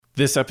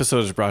This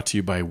episode is brought to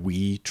you by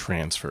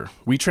WeTransfer.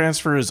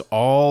 WeTransfer is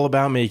all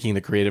about making the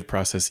creative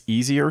process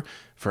easier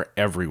for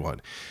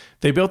everyone.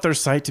 They built their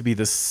site to be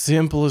the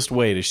simplest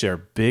way to share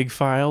big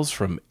files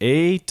from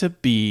A to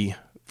B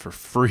for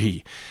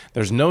free.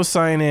 There's no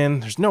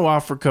sign-in, there's no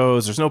offer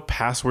codes, there's no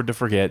password to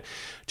forget.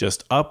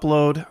 Just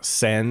upload,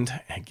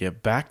 send, and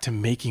get back to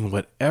making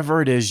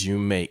whatever it is you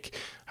make.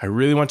 I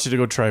really want you to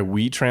go try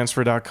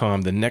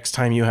WeTransfer.com the next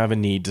time you have a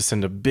need to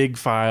send a big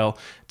file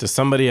to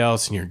somebody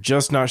else and you're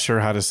just not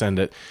sure how to send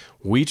it.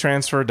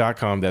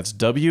 WeTransfer.com. That's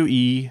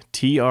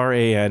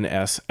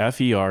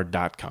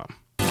WeTransfer.com.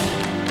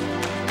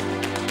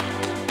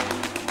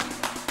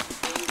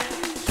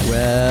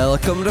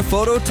 Welcome to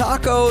Photo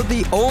Taco,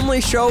 the only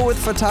show with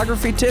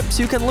photography tips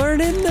you can learn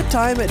in the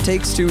time it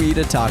takes to eat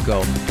a taco,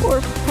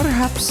 or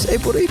perhaps a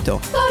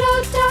burrito.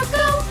 Photo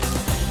Taco!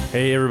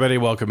 Hey everybody,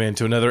 welcome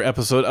into another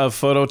episode of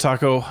Photo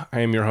Taco.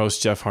 I am your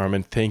host, Jeff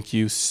Harmon. Thank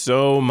you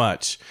so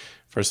much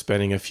for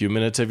spending a few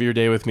minutes of your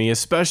day with me,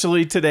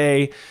 especially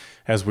today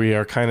as we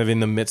are kind of in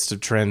the midst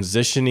of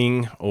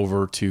transitioning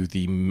over to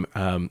the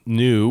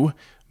new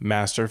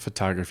Master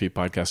Photography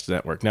Podcast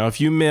Network. Now,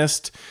 if you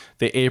missed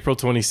the April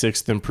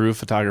 26th Improved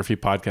Photography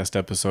Podcast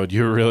episode,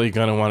 you're really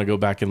going to want to go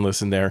back and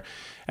listen there,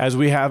 as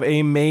we have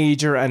a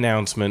major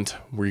announcement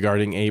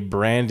regarding a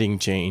branding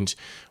change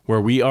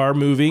where we're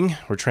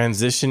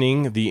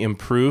transitioning the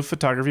Improved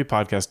Photography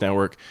Podcast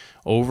Network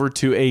over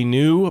to a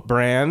new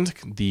brand,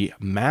 the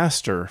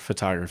Master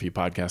Photography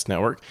Podcast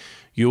Network.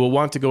 You will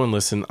want to go and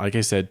listen, like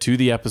I said, to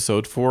the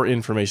episode for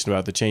information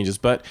about the changes.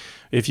 But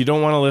if you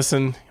don't want to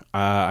listen,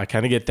 I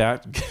kind of get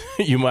that.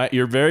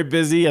 You're very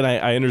busy, and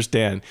I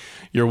understand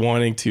you're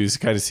wanting to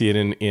kind of see it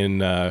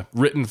in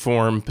written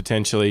form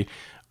potentially.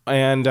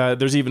 And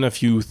there's even a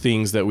few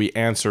things that we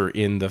answer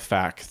in the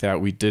fact that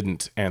we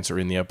didn't answer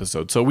in the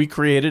episode. So we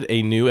created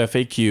a new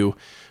FAQ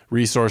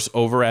resource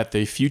over at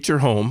the future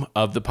home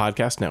of the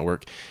podcast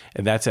network,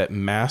 and that's at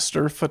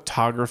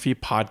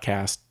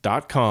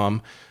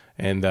masterphotographypodcast.com.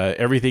 And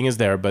everything is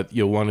there, but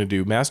you'll want to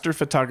do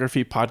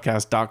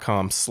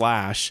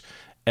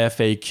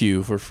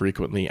masterphotographypodcast.com/FAQ for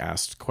frequently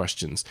asked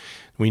questions.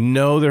 We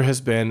know there has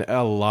been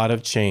a lot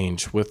of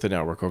change with the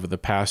network over the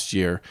past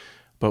year,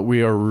 but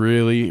we are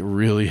really,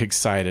 really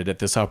excited at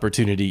this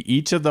opportunity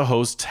each of the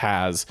hosts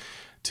has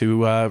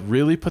to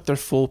really put their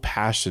full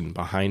passion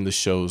behind the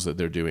shows that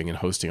they're doing and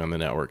hosting on the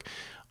network.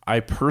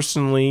 I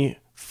personally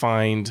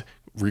find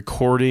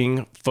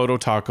recording Photo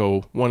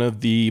Taco one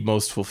of the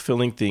most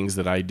fulfilling things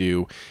that I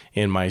do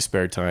in my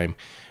spare time.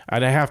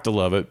 And I have to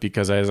love it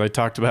because, as I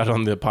talked about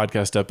on the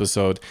podcast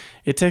episode,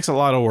 it takes a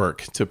lot of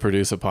work to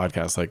produce a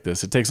podcast like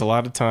this. It takes a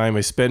lot of time.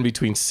 I spend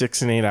between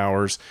 6 and 8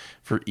 hours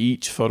for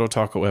each Photo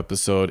Taco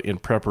episode in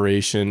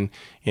preparation,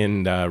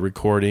 in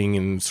recording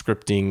and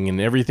scripting and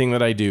everything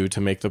that I do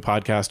to make the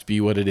podcast be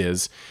what it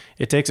is.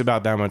 It takes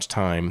about that much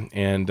time.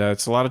 And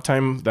it's a lot of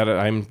time that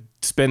I'm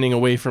spending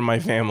away from my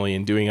family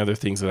and doing other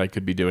things that I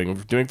could be doing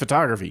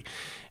photography.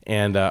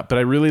 And but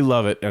I really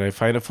love it, and I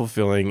find it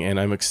fulfilling,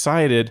 and I'm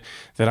excited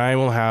that I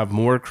will have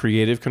more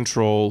creative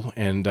control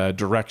and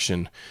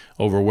direction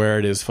over where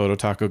it is Photo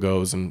Taco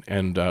goes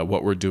and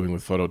what we're doing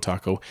with Photo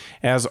Taco,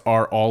 as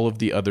are all of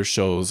the other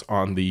shows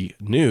on the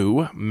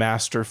new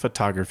Master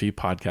Photography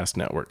Podcast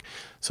Network.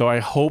 So I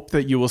hope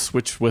that you will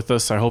switch with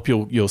us. I hope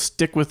you'll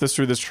stick with us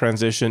through this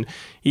transition,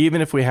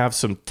 even if we have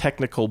some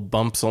technical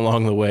bumps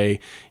along the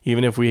way,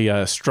 even if we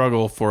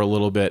struggle for a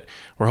little bit.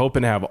 We're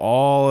hoping to have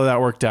all of that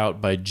worked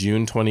out by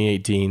June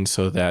 2018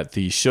 so that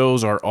the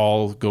shows are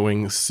all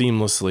going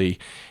seamlessly.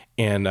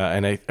 And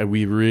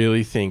we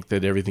really think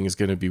that everything is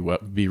going to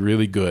be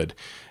really good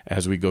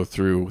as we go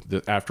through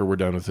after we're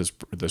done with this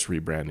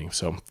rebranding.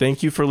 So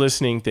thank you for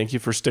listening. Thank you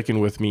for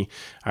sticking with me.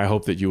 I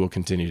hope that you will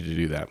continue to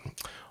do that.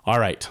 All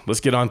right,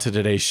 let's get on to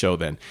today's show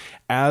then.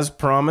 As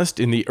promised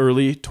in the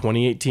early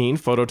 2018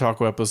 Photo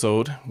Taco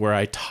episode, where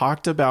I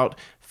talked about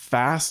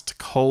fast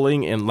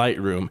culling in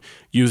Lightroom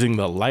using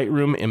the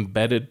Lightroom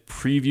embedded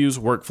previews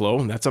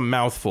workflow, and that's a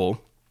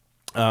mouthful.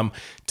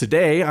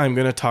 Today, I'm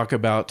going to talk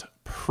about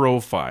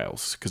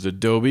profiles, because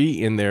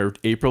Adobe, in their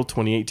April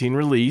 2018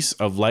 release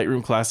of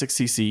Lightroom Classic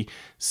CC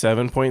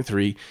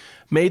 7.3,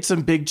 made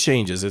some big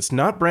changes. It's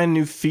not brand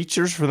new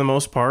features for the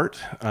most part,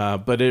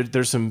 but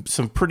there's some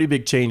pretty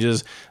big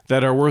changes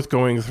that are worth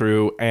going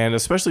through, and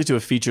especially to a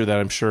feature that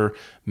I'm sure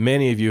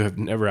many of you have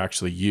never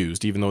actually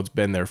used, even though it's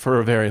been there for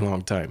a very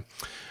long time.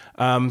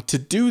 To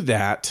do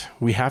that,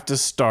 we have to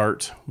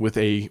start with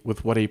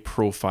what a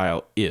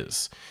profile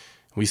is.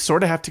 We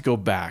sort of have to go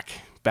back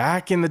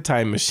in the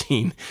time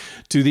machine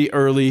to the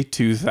early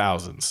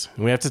 2000s.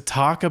 We have to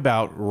talk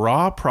about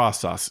raw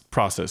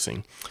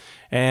processing.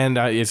 And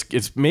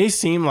it may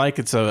seem like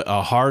it's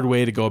a hard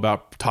way to go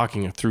about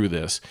talking through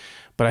this,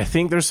 but I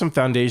think there's some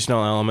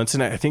foundational elements,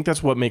 and I think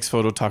that's what makes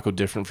Photo Taco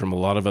different from a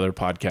lot of other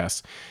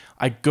podcasts.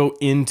 I go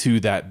into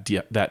that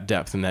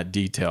depth and that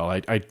detail.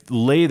 I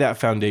lay that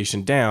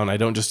foundation down. I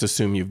don't just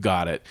assume you've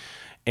got it.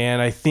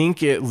 And I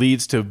think it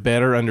leads to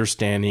better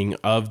understanding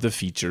of the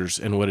features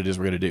and what it is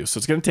we're going to do. So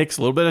it's going to take a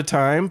little bit of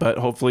time, but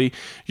hopefully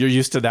you're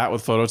used to that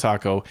with Photo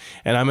Taco.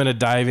 And I'm going to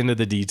dive into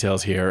the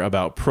details here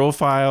about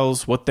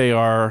profiles, what they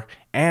are,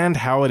 and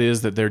how it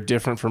is that they're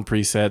different from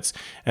presets,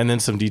 and then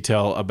some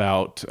detail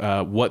about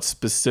what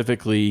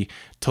specifically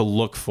to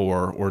look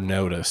for or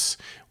notice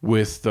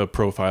with the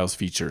profiles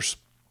features.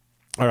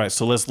 All right,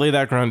 so let's lay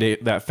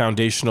that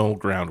foundational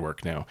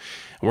groundwork now.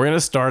 We're going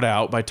to start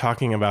out by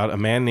talking about a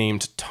man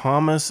named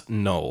Thomas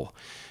Knoll.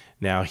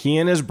 Now, he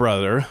and his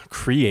brother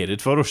created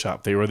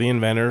Photoshop. They were the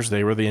inventors,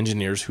 they were the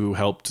engineers who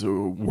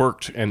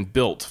worked and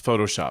built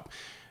Photoshop.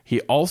 He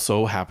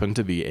also happened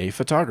to be a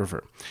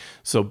photographer.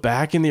 So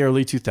back in the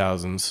early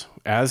 2000s,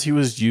 as he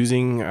was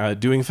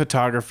doing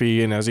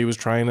photography and as he was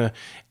trying to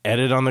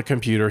edit on the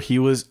computer, he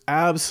was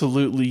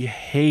absolutely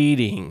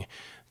hating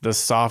the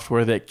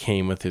software that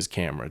came with his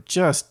camera.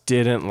 Just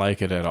didn't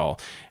like it at all.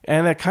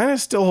 And that kind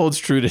of still holds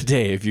true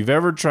today. If you've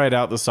ever tried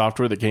out the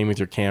software that came with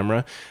your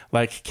camera,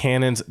 like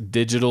Canon's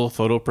Digital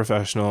Photo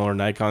Professional or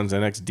Nikon's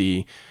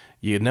NXD,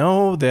 you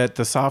know that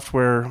the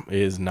software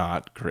is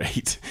not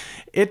great.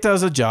 It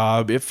does a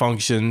job, it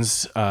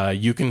functions.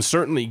 You can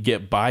certainly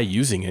get by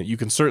using it. You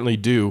can certainly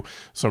do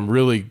some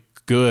really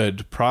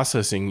good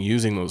processing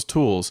using those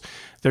tools.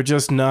 They're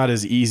just not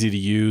as easy to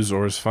use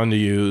or as fun to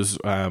use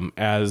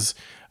as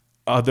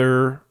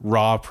other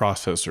raw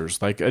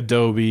processors like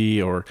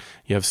Adobe, or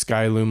you have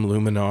Skyloom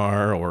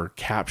Luminar or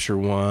Capture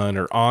One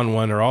or On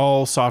One, are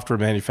all software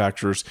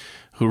manufacturers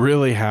who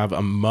really have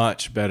a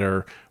much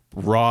better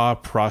raw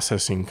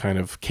processing kind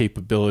of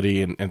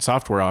capability and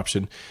software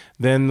option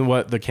than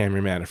what the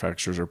camera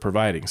manufacturers are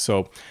providing.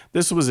 So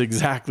this was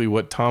exactly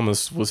what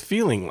Thomas was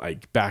feeling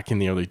like back in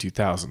the early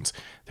 2000s.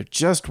 There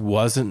just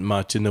wasn't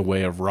much in the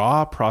way of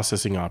raw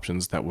processing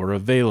options that were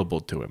available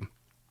to him.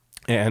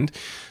 And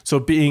so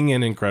being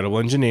an incredible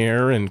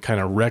engineer and kind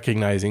of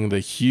recognizing the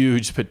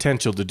huge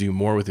potential to do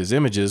more with his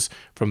images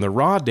from the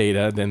raw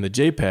data than the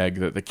JPEG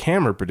that the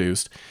camera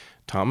produced,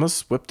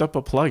 Thomas whipped up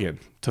a plugin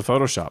to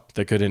Photoshop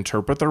that could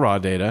interpret the raw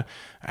data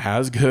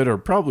as good or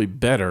probably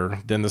better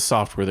than the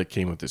software that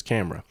came with his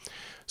camera.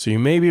 So you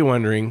may be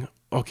wondering,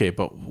 okay,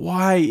 but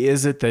why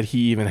is it that he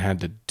even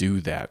had to do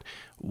that?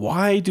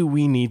 Why do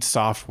we need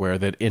software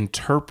that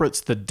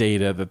interprets the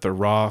data that the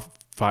raw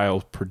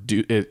file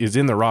is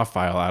in the raw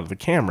file out of the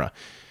camera?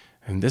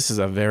 And this is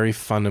a very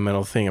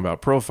fundamental thing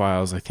about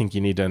profiles I think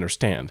you need to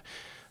understand.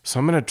 So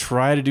I'm going to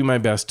try to do my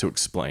best to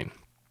explain.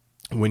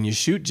 When you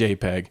shoot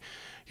JPEG,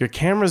 your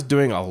camera's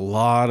doing a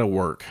lot of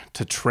work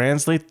to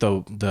translate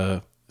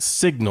the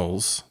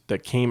signals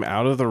that came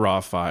out of the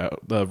raw file,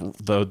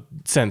 the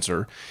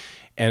sensor,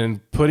 and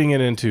putting it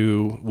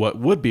into what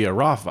would be a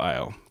raw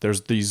file.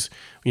 There's these,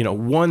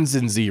 ones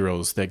and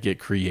zeros that get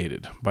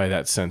created by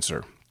that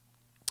sensor.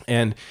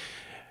 And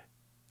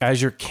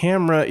as your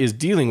camera is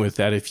dealing with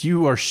that, if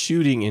you are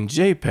shooting in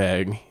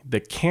JPEG, the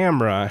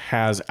camera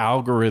has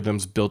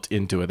algorithms built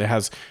into it. It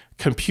has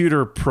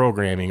computer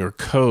programming or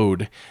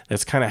code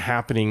that's kind of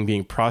happening,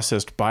 being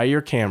processed by your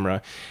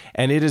camera,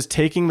 and it is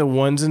taking the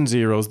ones and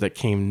zeros that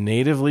came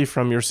natively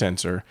from your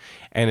sensor,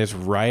 and it's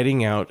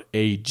writing out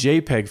a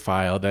JPEG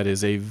file that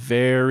is a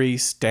very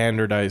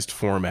standardized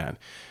format.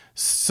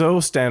 So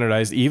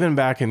standardized, even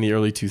back in the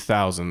early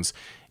 2000s,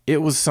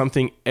 it was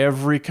something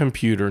every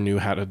computer knew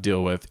how to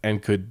deal with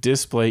and could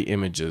display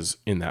images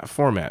in that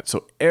format.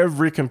 So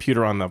every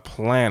computer on the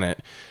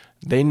planet,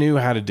 they knew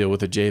how to deal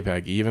with a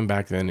JPEG even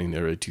back then in the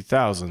early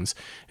 2000s.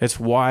 It's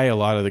why a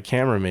lot of the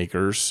camera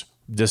makers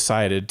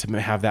decided to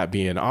have that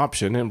be an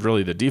option, and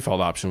really the default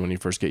option when you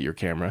first get your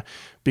camera,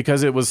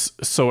 because it was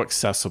so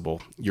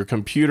accessible. Your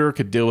computer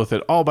could deal with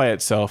it all by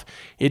itself.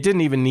 It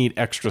didn't even need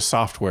extra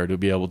software to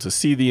be able to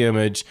see the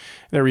image.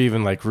 There were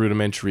even like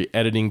rudimentary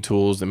editing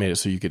tools that made it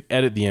so you could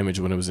edit the image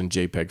when it was in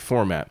JPEG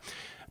format.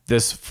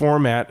 This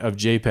format of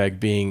JPEG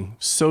being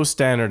so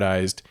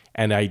standardized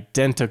and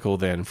identical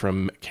then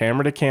from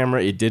camera to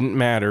camera, it didn't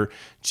matter.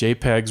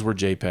 JPEGs were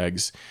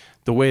JPEGs.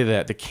 The way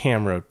that the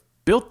camera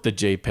built the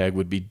JPEG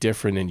would be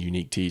different and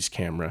unique to each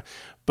camera,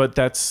 but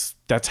that's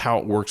how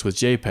it works with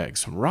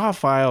JPEGs. Raw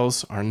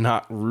files are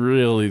not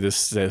really the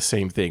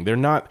same thing. They're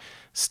not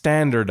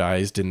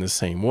standardized in the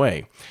same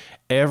way.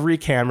 Every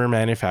camera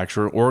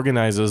manufacturer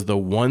organizes the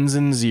ones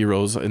and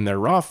zeros in their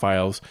raw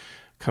files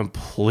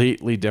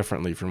completely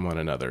differently from one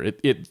another.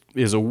 It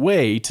is a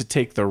way to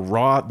take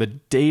the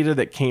data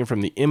that came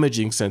from the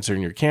imaging sensor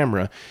in your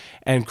camera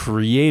and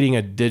creating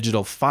a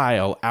digital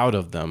file out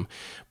of them.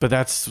 But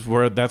that's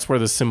where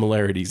the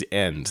similarities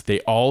end.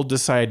 They all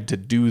decide to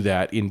do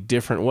that in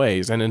different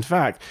ways. And in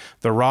fact,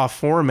 the raw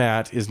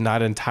format is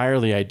not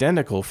entirely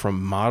identical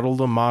from model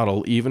to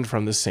model, even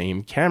from the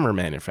same camera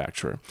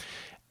manufacturer.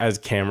 As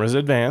cameras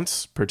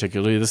advance,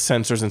 particularly the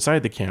sensors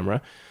inside the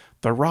camera,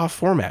 the raw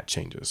format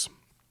changes.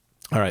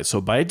 All right,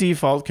 so by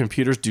default,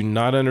 computers do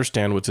not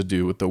understand what to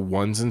do with the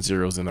ones and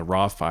zeros in the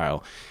raw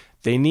file.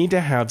 They need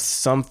to have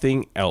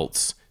something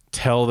else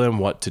tell them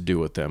what to do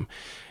with them.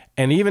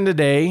 And even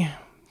today,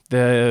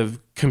 the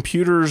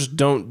computers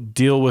don't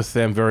deal with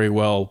them very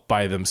well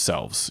by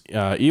themselves.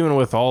 Even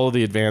with all of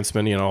the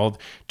advancement, all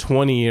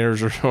 20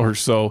 years or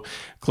so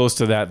close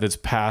to that's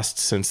passed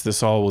since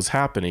this all was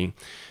happening,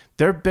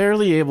 they're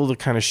barely able to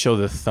kind of show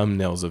the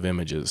thumbnails of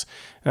images.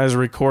 As I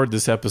record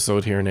this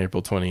episode here in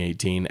April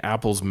 2018,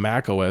 Apple's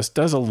macOS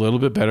does a little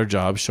bit better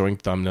job showing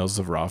thumbnails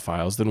of RAW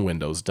files than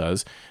Windows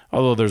does,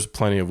 although there's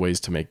plenty of ways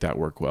to make that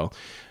work well.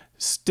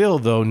 Still,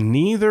 though,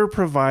 neither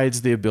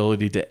provides the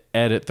ability to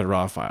edit the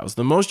RAW files.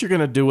 The most you're going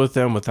to do with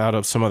them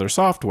without some other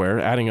software,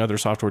 adding other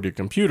software to your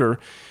computer,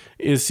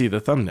 is see the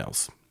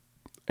thumbnails.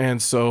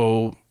 And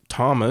so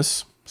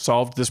Thomas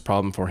solved this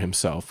problem for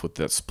himself with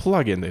this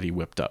plugin that he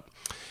whipped up.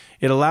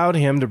 It allowed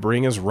him to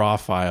bring his RAW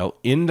file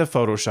into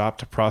Photoshop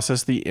to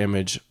process the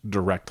image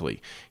directly.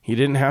 He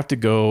didn't have to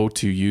go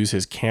to use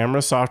his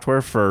camera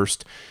software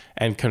first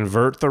and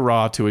convert the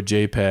RAW to a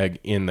JPEG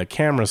in the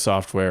camera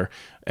software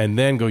and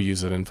then go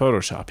use it in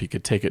Photoshop. He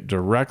could take it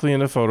directly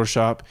into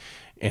Photoshop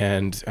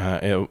and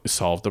it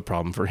solved the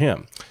problem for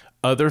him.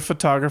 Other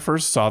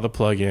photographers saw the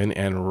plugin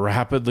and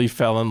rapidly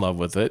fell in love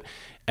with it.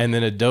 And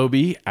then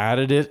Adobe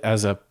added it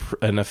as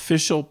an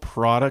official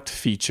product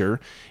feature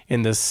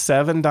in the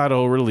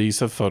 7.0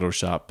 release of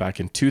Photoshop back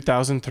in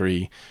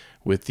 2003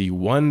 with the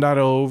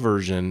 1.0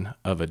 version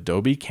of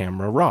Adobe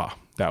Camera Raw.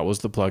 That was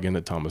the plugin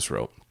that Thomas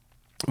wrote.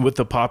 With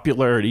the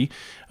popularity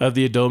of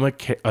the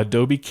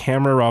Adobe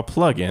Camera Raw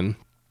plugin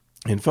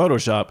in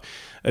Photoshop,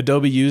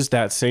 Adobe used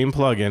that same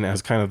plugin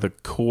as kind of the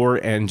core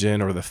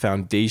engine or the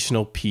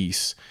foundational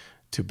piece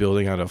to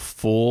building out a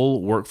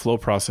full workflow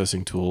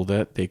processing tool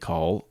that they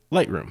call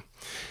Lightroom.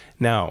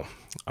 Now,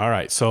 all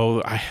right,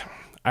 so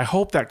I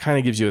hope that kind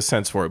of gives you a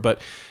sense for it,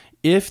 but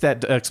if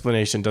that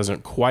explanation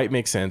doesn't quite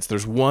make sense,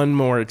 there's one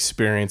more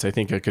experience I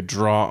think I could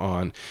draw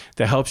on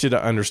that helps you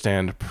to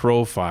understand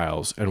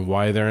profiles and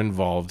why they're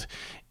involved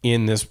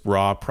in this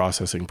raw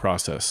processing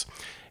process.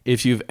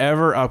 If you've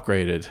ever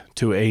upgraded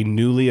to a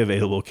newly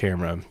available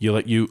camera,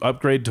 you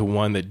upgrade to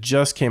one that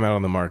just came out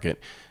on the market,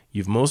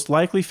 you've most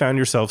likely found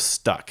yourself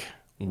stuck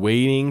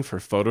waiting for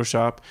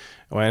Photoshop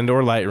and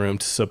or Lightroom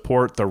to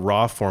support the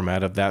raw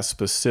format of that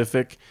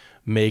specific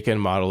make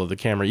and model of the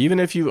camera. Even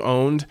if you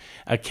owned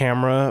a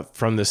camera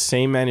from the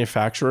same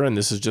manufacturer and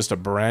this is just a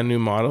brand new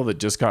model that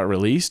just got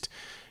released,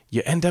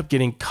 you end up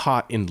getting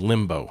caught in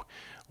limbo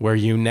where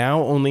you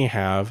now only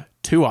have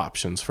two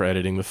options for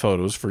editing the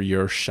photos for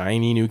your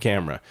shiny new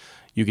camera.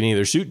 You can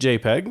either shoot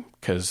JPEG,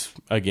 because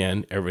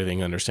again,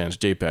 everything understands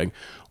JPEG,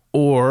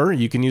 or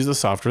you can use the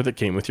software that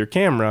came with your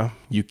camera.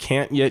 You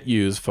can't yet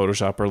use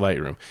Photoshop or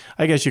Lightroom.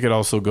 I guess you could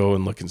also go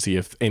and look and see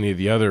if any of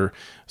the other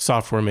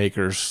software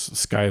makers,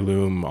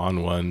 Skyloom,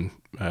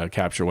 ON1,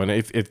 Capture One,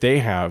 if they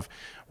have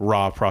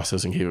raw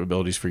processing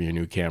capabilities for your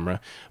new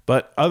camera.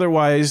 But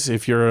otherwise,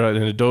 if you're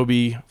an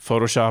Adobe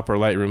Photoshop or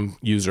Lightroom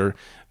user,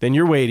 then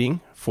you're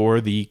waiting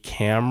for the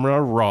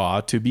Camera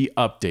Raw to be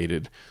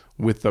updated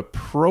with the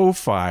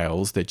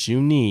profiles that you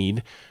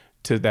need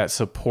that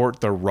support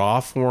the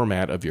raw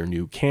format of your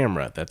new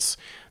camera. That's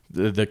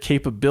the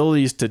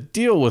capabilities to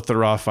deal with the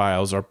raw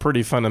files are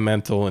pretty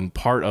fundamental and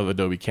part of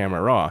Adobe Camera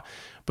Raw,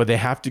 but they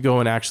have to go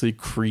and actually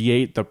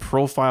create the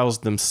profiles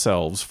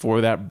themselves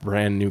for that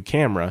brand new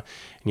camera,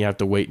 and you have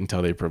to wait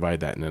until they provide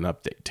that in an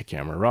update to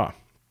Camera Raw.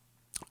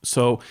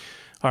 So,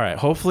 all right,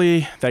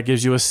 hopefully that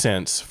gives you a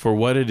sense for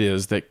what it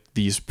is that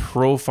these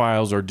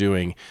profiles are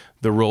doing,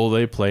 the role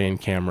they play in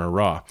Camera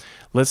Raw.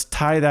 Let's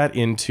tie that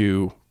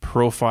into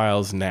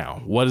profiles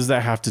now. What does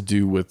that have to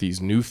do with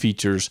these new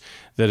features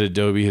that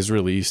Adobe has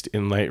released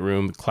in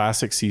Lightroom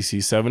Classic CC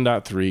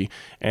 7.3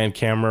 and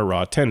Camera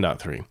Raw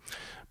 10.3?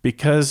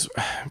 Because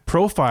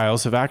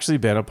profiles have actually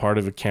been a part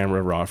of a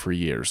Camera Raw for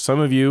years. Some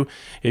of you,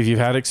 if you've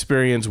had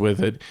experience with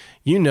it,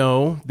 you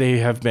know they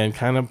have been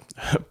kind of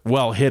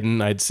well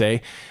hidden, I'd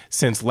say.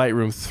 Since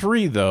Lightroom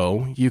 3,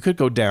 though, you could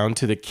go down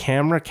to the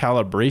camera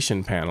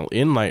calibration panel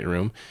in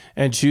Lightroom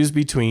and choose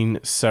between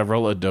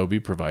several Adobe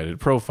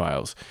provided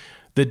profiles.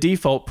 The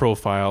default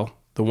profile,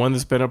 the one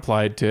that's been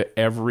applied to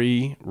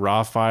every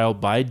RAW file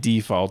by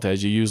default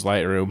as you use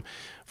Lightroom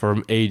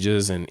for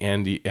ages and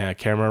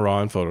Camera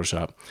Raw and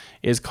Photoshop,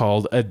 is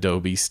called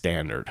Adobe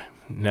Standard.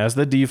 And as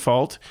the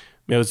default,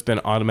 it's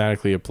been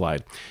automatically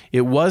applied.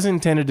 It was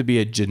intended to be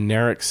a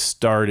generic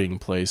starting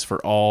place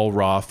for all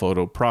raw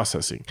photo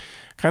processing,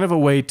 kind of a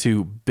way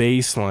to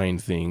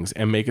baseline things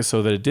and make it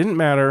so that it didn't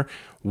matter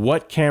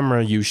what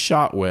camera you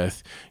shot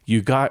with,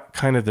 you got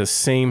kind of the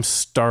same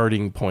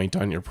starting point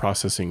on your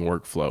processing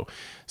workflow.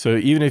 So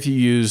even if you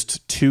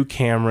used two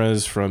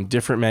cameras from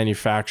different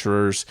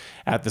manufacturers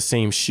at the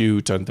same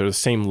shoot, under the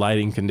same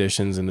lighting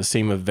conditions and the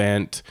same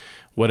event,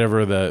 whatever,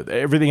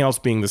 everything else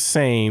being the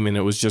same, and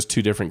it was just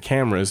two different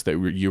cameras that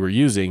you were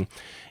using,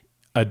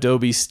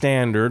 Adobe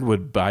Standard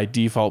would by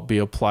default be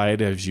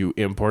applied as you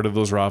imported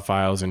those raw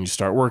files and you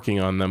start working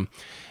on them.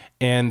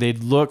 And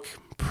they'd look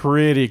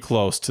pretty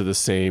close to the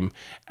same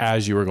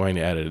as you were going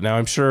to edit it. Now,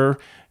 I'm sure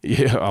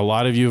a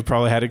lot of you have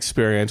probably had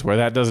experience where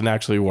that doesn't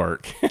actually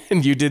work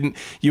and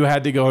you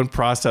had to go and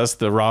process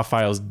the raw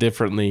files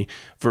differently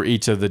for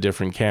each of the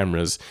different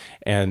cameras.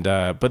 And,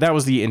 but that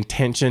was the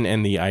intention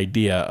and the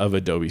idea of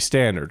Adobe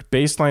Standard.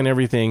 Baseline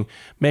everything,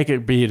 make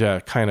it be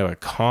a kind of a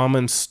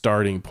common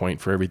starting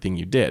point for everything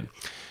you did.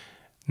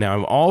 Now,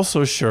 I'm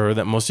also sure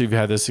that most of you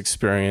had this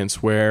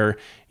experience where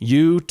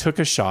you took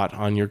a shot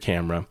on your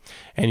camera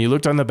and you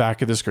looked on the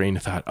back of the screen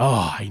and thought,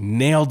 oh, I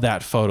nailed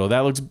that photo. That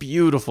looks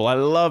beautiful. I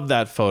love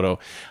that photo.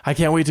 I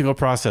can't wait to go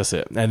process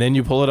it. And then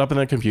you pull it up in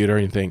the computer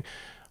and you think,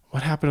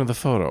 what happened to the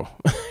photo?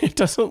 It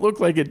doesn't look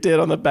like it did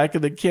on the back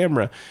of the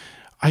camera.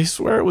 I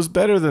swear it was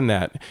better than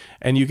that.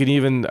 And you can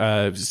even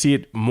see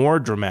it more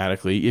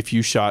dramatically if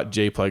you shot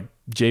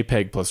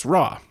JPEG plus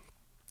RAW.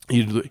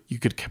 You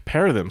could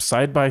compare them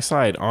side by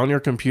side on your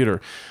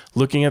computer,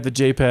 looking at the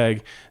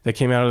JPEG that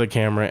came out of the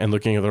camera and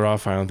looking at the RAW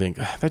file and think,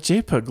 that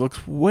JPEG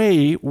looks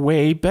way,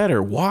 way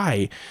better.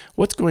 Why?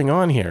 What's going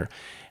on here?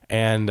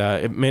 And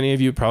many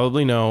of you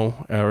probably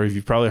know, or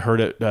you've probably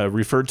heard it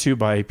referred to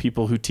by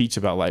people who teach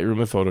about Lightroom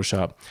and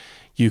Photoshop.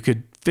 You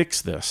could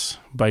fix this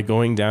by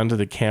going down to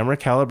the camera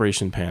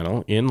calibration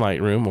panel in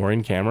Lightroom or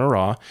in Camera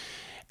Raw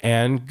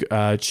and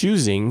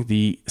choosing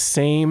the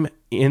same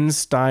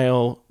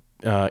in-camera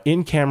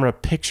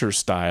picture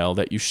style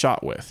that you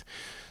shot with.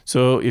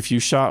 So if you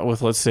shot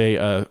with, let's say,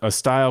 a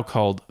style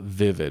called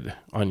Vivid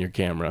on your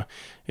camera,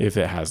 if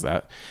it has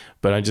that,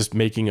 but I'm just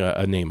making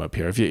a name up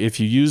here. If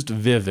you used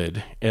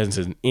Vivid as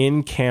an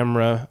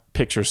in-camera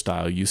picture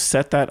style, you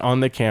set that on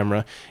the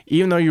camera,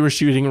 even though you were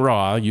shooting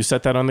RAW, you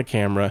set that on the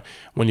camera.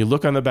 When you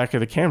look on the back of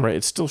the camera,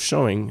 it's still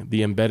showing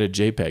the embedded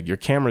JPEG. Your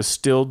camera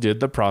still did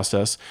the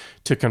process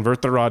to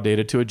convert the RAW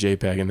data to a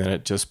JPEG, and then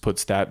it just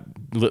puts that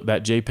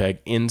JPEG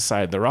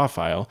inside the RAW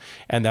file,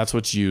 and that's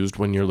what's used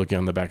when you're looking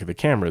on the back of the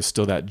camera, is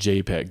still that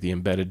JPEG, the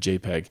embedded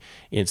JPEG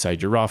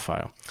inside your RAW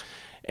file.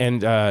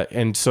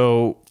 And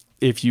so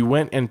if you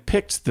went and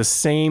picked the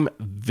same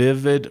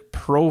Vivid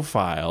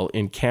profile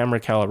in camera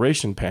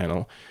calibration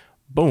panel,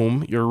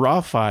 boom, your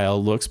RAW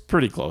file looks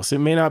pretty close. It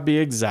may not be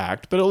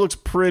exact, but it looks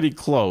pretty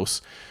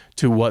close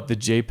to what the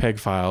JPEG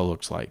file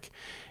looks like.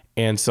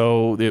 And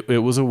so it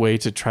was a way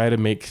to try to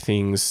make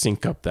things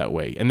sync up that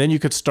way. And then you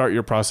could start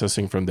your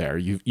processing from there.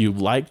 You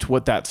liked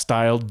what that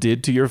style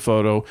did to your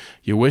photo.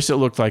 You wish it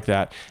looked like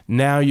that.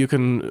 Now you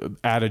can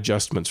add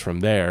adjustments from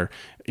there.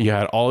 You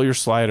had all your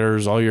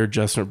sliders, all your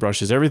adjustment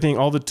brushes, everything,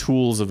 all the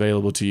tools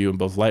available to you in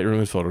both Lightroom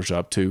and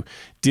Photoshop to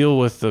deal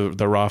with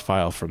the RAW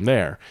file from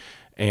there.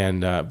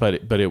 And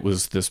but it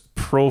was this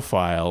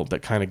profile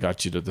that kind of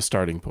got you to the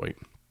starting point.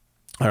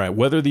 All right,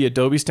 whether the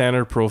Adobe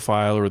Standard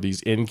profile or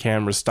these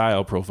in-camera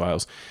style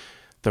profiles,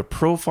 the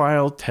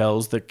profile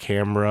tells the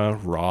Camera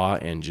Raw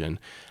engine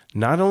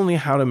not only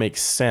how to make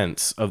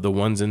sense of the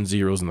ones and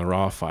zeros in the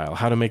RAW file,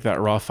 how to make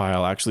that RAW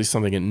file actually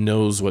something it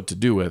knows what to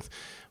do with,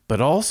 but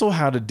also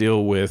how to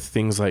deal with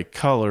things like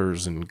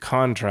colors and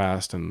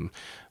contrast and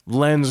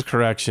lens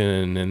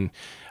correction and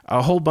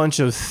a whole bunch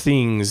of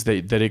things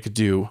that it could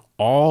do,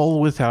 all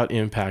without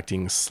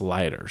impacting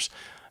sliders.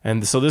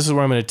 And so this is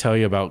where I'm going to tell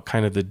you about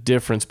kind of the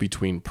difference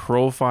between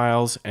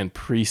profiles and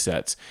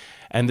presets.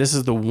 And this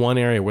is the one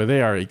area where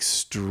they are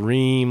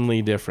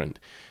extremely different.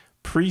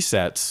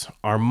 Presets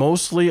are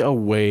mostly a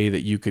way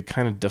that you could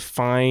kind of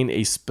define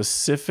a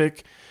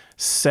specific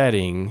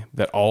setting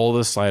that all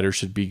the sliders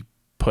should be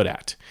put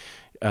at.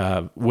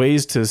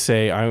 Ways to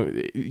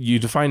say, you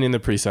define in the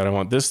preset, I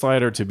want this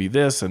slider to be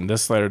this and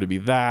this slider to be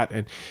that.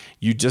 And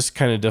you just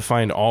kind of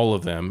defined all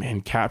of them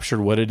and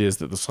captured what it is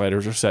that the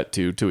sliders are set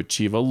to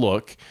achieve a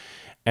look.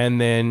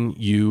 And then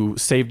you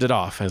saved it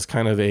off as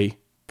kind of a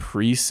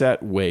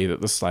preset way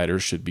that the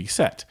sliders should be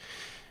set.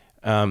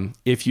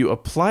 If you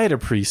applied a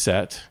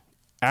preset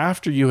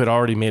after you had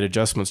already made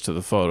adjustments to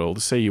the photo,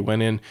 let's say you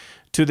went in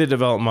to the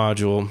develop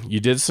module, you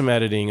did some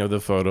editing of the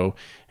photo,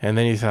 and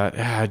then you thought,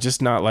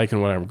 just not liking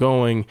where I'm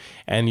going,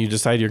 and you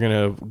decide you're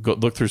going to go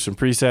look through some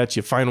presets,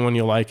 you find one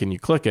you like, and you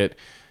click it.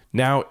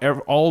 Now,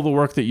 all the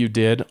work that you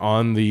did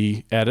on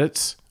the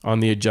edits, on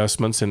the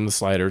adjustments and the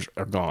sliders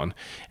are gone.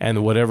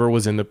 And whatever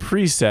was in the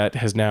preset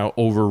has now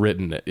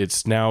overwritten it.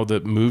 It's now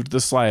moved the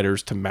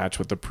sliders to match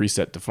what the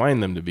preset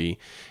defined them to be.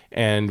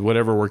 And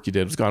whatever work you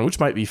did was gone, which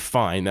might be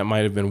fine. That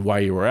might have been why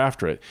you were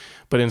after it.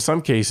 But in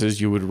some cases,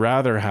 you would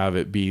rather have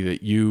it be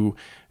that you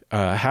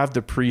have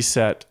the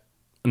preset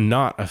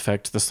not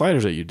affect the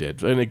sliders that you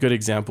did. And a good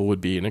example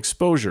would be an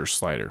exposure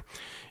slider.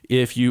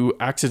 If you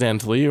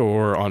accidentally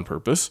or on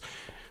purpose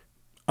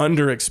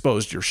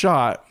underexposed your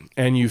shot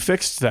and you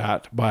fixed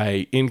that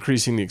by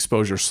increasing the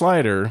exposure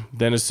slider,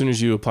 then as soon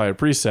as you apply a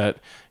preset,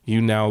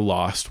 you now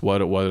lost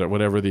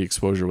whatever the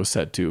exposure was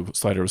set to,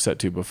 slider was set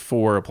to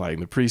before applying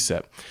the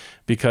preset,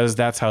 because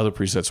that's how the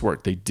presets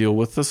work. They deal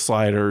with the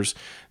sliders,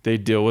 they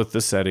deal with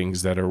the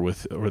settings that are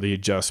or the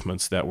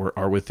adjustments that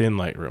are within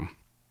Lightroom.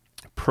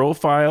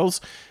 Profiles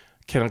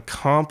can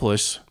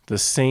accomplish the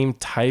same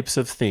types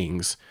of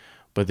things,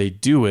 but they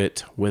do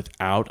it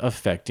without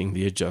affecting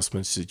the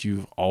adjustments that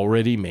you've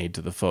already made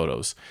to the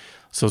photos.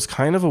 So it's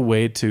kind of a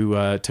way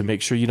to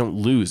make sure you don't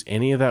lose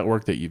any of that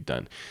work that you've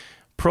done.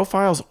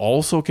 Profiles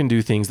also can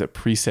do things that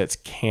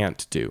presets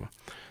can't do.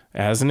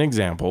 As an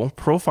example,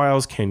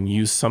 profiles can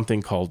use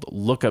something called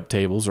lookup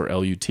tables, or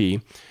LUT,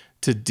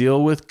 to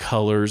deal with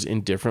colors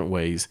in different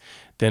ways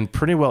than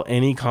pretty well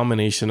any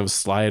combination of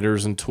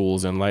sliders and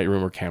tools in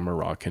Lightroom or Camera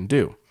Raw can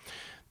do.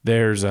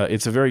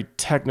 It's a very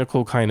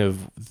technical kind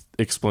of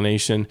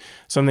explanation,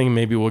 something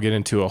maybe we'll get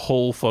into a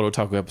whole Photo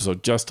Taco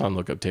episode just on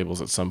lookup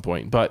tables at some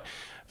point. But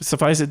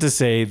suffice it to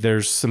say,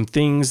 there's some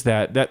things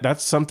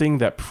that's something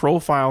that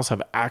profiles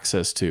have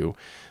access to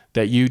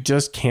that you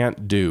just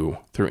can't do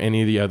through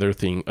any of the other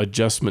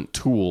adjustment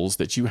tools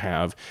that you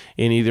have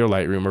in either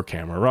Lightroom or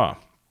Camera Raw.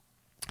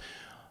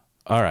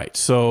 All right,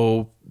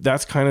 so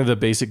that's kind of the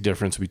basic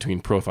difference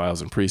between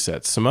profiles and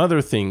presets. Some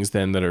other things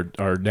then that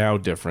are now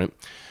different.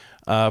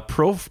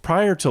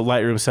 Prior to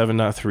Lightroom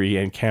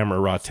 7.3 and Camera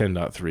Raw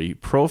 10.3,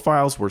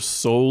 profiles were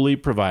solely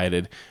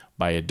provided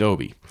by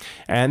Adobe,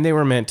 and they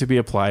were meant to be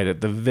applied at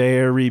the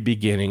very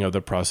beginning of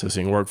the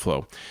processing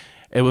workflow.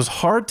 It was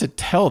hard to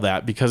tell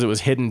that because it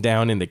was hidden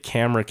down in the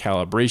camera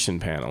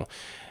calibration panel.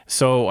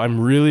 So I'm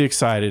really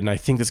excited, and I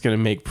think that's going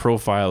to make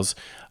profiles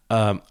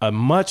a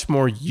much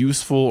more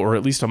useful, or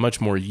at least a much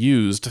more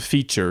used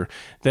feature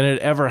than it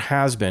ever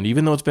has been.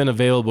 Even though it's been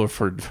available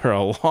for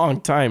a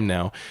long time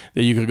now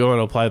that you could go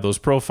and apply those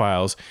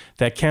profiles,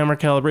 that camera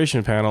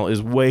calibration panel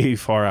is way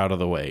far out of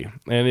the way,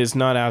 and it's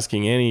not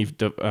asking any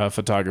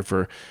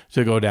photographer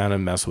to go down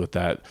and mess with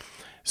that.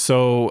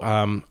 So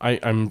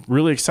I'm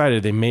really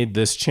excited they made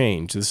this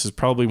change. This is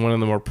probably one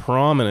of the more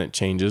prominent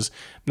changes.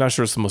 I'm not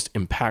sure it's the most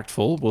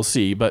impactful. We'll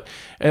see. But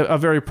a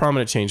very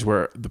prominent change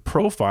where the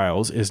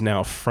profiles is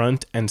now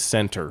front and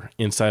center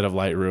inside of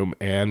Lightroom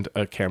and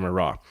Camera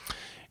Raw.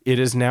 It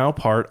is now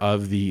part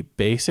of the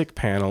basic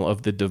panel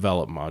of the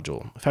develop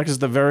module. In fact, it's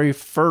the very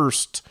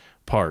first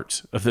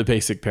part of the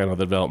basic panel of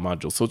the develop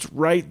module. So it's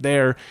right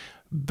there,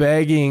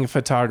 begging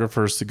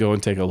photographers to go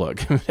and take a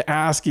look,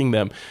 asking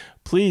them,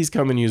 please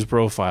come and use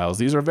profiles.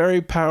 These are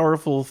very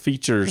powerful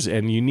features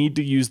and you need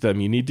to use them.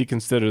 You need to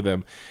consider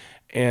them.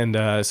 And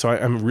so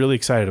I'm really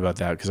excited about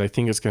that because I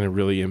think it's going to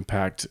really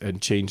impact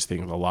and change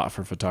things a lot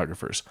for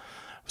photographers.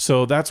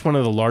 So that's one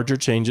of the larger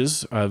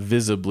changes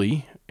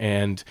visibly.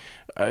 And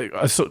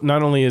so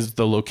not only is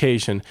the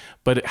location,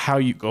 but how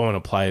you go and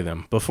apply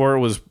them. Before it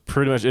was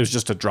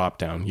just a drop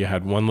down. You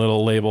had one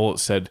little label that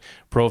said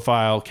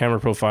profile, camera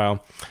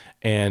profile.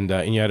 And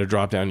you had a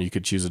drop down. You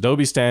could choose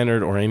Adobe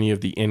Standard or any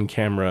of the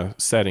in-camera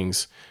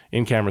settings,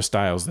 in-camera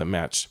styles that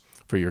match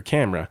for your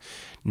camera.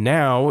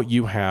 Now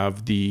you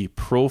have the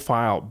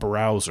profile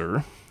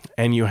browser,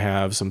 and you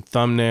have some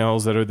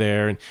thumbnails that are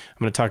there. And I'm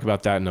going to talk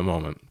about that in a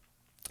moment.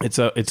 It's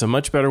a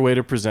much better way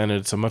to present it.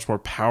 It's a much more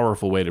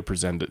powerful way to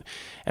present it.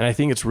 And I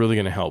think it's really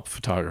going to help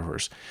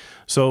photographers.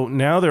 So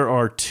now there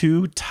are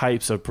two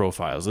types of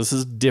profiles. This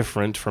is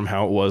different from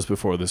how it was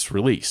before this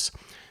release.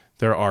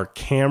 There are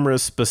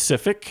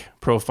camera-specific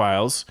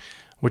profiles,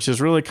 which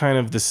is really kind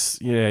of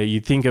this, you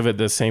think of it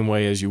the same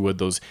way as you would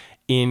those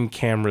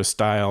in-camera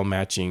style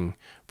matching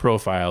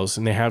profiles,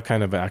 and they have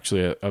kind of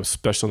actually a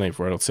special name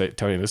for it. I'll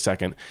tell you in a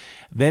second.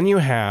 Then you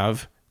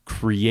have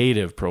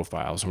creative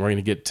profiles, and we're going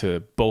to get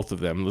to both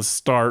of them. Let's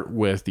start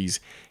with these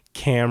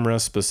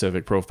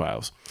camera-specific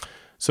profiles.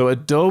 So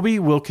Adobe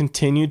will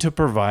continue to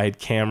provide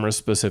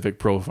camera-specific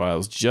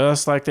profiles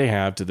just like they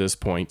have to this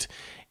point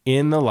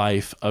in the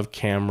life of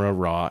Camera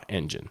Raw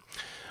engine.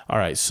 All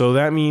right, so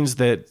that means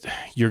that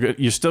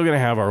you're still going to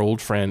have our old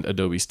friend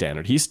Adobe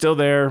Standard. He's still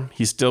there.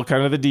 He's still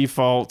kind of the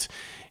default,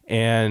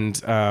 and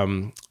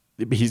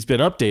he's been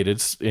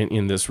updated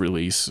in this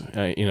release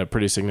in a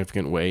pretty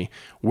significant way,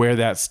 where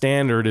that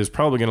standard is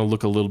probably going to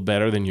look a little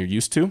better than you're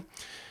used to.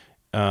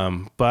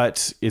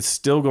 But it's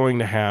still going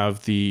to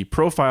have the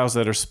profiles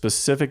that are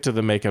specific to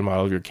the make and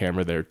model of your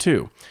camera there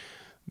too,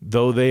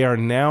 though they are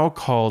now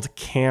called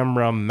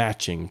camera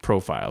matching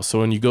profiles. So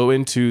when you go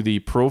into the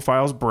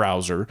profiles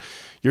browser,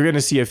 you're going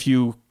to see a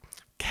few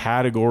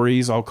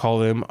categories, I'll call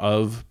them,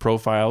 of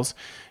profiles.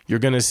 You're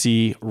going to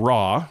see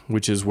RAW,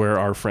 which is where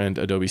our friend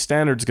Adobe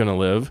Standard is going to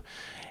live.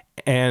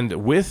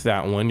 And with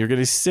that one, you're going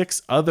to see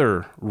 6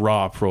 other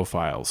RAW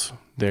profiles.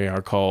 They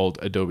are called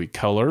Adobe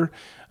Color,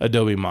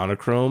 Adobe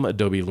Monochrome,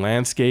 Adobe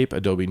Landscape,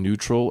 Adobe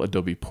Neutral,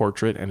 Adobe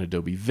Portrait, and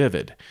Adobe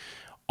Vivid.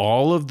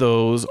 All of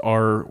those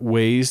are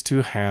ways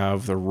to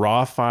have the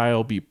RAW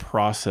file be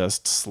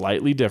processed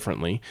slightly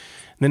differently.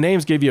 The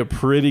names give you a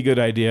pretty good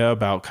idea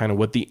about kind of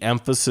what the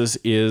emphasis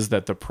is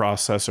that the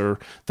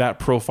processor, that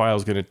profile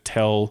is going to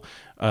tell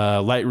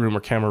Lightroom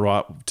or Camera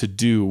Raw to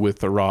do with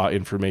the RAW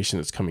information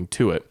that's coming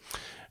to it.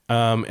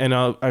 And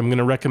I'm going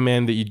to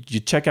recommend that you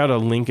check out a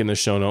link in the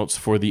show notes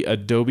for the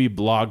Adobe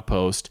blog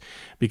post,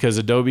 because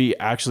Adobe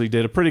actually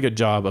did a pretty good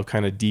job of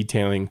kind of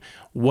detailing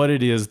what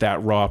it is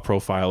that RAW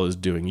profile is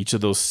doing. Each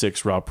of those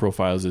 6 RAW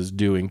profiles is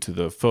doing to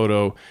the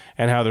photo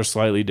and how they're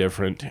slightly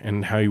different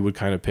and how you would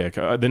kind of pick.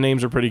 The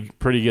names are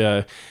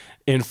pretty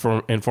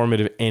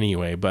informative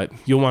anyway, but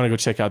you'll want to go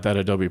check out that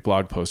Adobe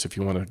blog post if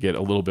you want to get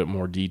a little bit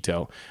more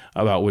detail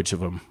about which of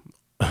them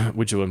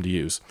to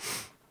use.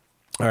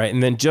 All right,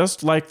 and then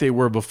just like they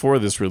were before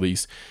this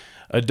release,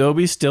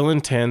 Adobe still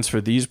intends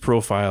for these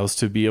profiles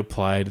to be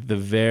applied at the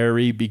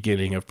very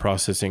beginning of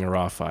processing a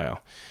RAW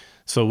file.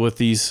 So with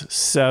these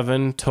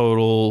 7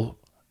 total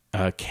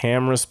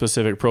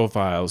camera-specific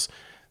profiles,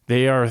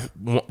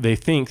 they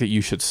think that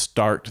you should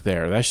start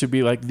there. That should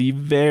be like the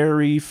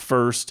very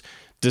first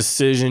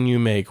decision you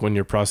make when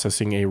you're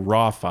processing a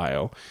RAW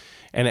file.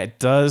 And it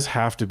does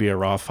have to be a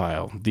RAW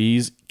file.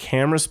 These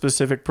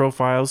camera-specific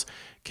profiles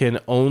can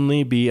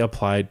only be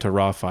applied to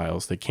RAW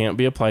files. They can't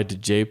be applied to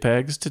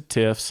JPEGs, to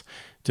TIFFs,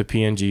 to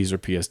PNGs or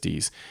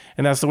PSDs.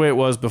 And that's the way it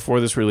was before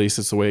this release.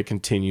 It's the way it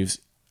continues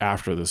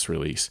after this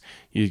release.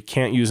 You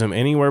can't use them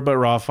anywhere but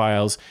RAW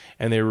files,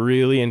 and they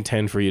really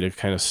intend for you to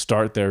kind of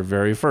start there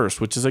very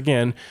first, which is,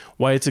 again,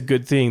 why it's a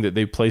good thing that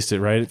they placed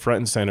it right front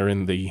and center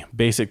in the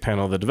basic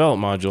panel of the develop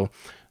module,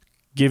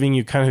 giving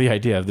you kind of the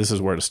idea of this is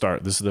where to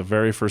start. This is the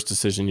very first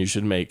decision you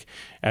should make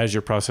as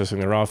you're processing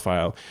the RAW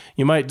file.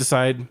 You might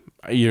decide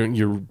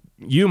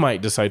you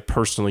might decide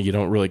personally you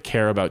don't really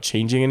care about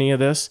changing any of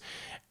this,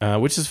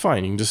 which is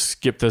fine. You can just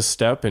skip this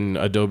step, and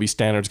Adobe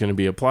standard is going to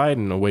be applied,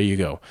 and away you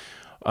go.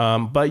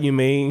 But you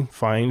may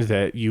find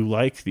that you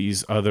like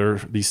these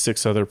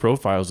 6 other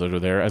profiles that are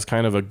there as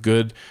kind of a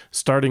good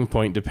starting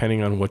point,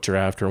 depending on what you're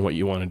after and what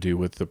you want to do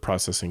with the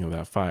processing of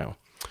that file.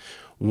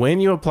 When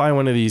you apply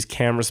one of these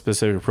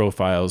camera-specific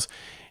profiles,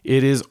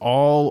 it is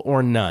all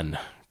or none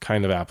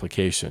kind of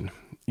application.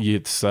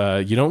 It's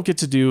you don't get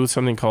to do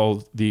something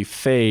called the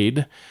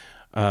fade,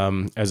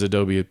 as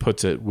Adobe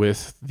puts it,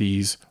 with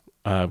these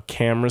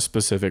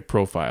camera-specific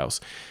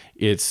profiles.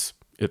 It's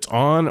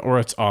on or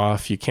it's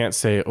off. You can't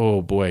say,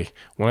 oh boy,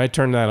 when I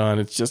turn that on,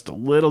 it's just a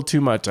little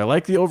too much. I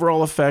like the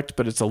overall effect,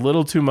 but it's a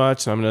little too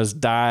much, and I'm going to just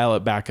dial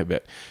it back a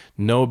bit.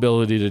 No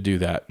ability to do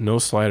that. No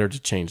slider to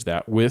change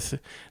that with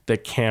the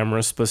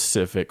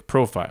camera-specific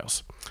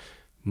profiles.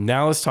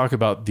 Now let's talk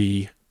about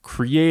the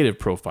creative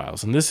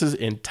profiles. And this is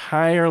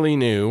entirely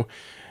new.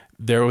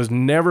 There was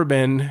never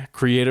been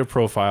creative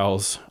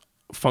profiles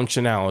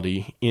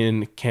functionality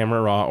in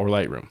Camera Raw or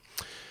Lightroom.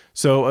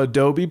 So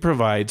Adobe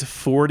provides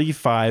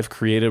 45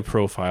 creative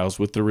profiles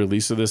with the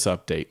release of this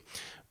update.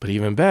 But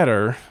even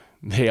better,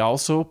 they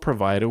also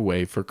provide a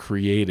way for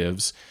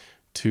creatives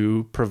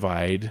to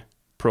provide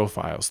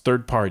profiles.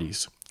 Third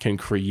parties can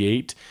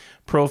create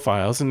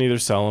profiles and either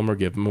sell them or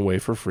give them away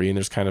for free. And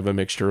there's kind of a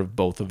mixture of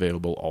both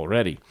available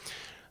already.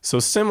 So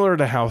similar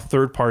to how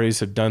third parties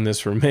have done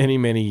this for many,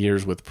 many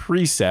years with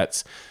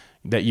presets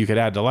that you could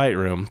add to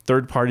Lightroom,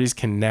 third parties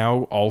can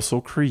now also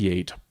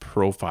create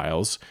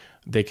profiles.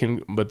 They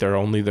can, but they're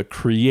only the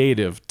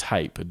creative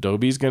type.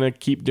 Adobe's going to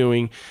keep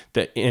doing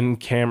the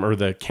in-camera or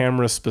the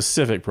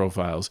camera-specific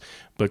profiles,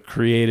 but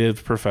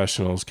creative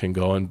professionals can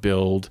go and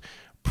build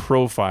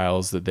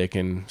profiles that they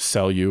can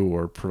sell you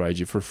or provide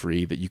you for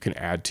free that you can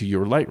add to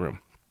your Lightroom.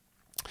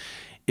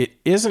 It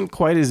isn't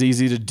quite as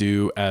easy to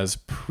do as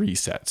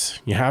presets.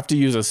 You have to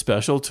use a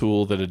special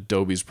tool that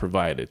Adobe's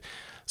provided.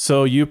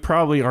 So you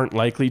probably aren't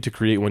likely to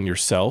create one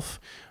yourself,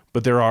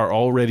 but there are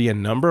already a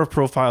number of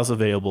profiles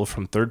available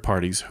from third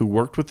parties who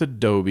worked with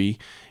Adobe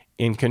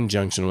in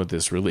conjunction with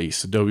this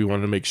release. Adobe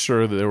wanted to make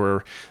sure that there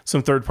were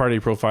some third-party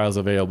profiles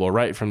available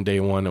right from day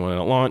one and when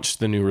it launched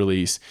the new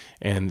release,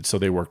 and so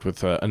they worked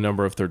with a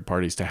number of third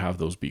parties to have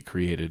those be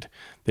created.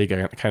 They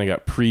kind of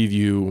got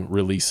preview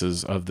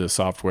releases of the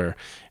software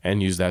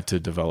and used that to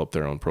develop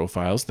their own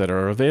profiles that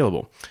are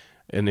available.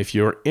 And if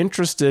you're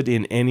interested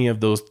in any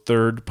of those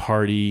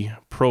third-party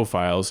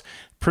profiles,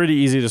 pretty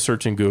easy to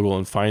search in Google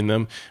and find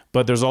them,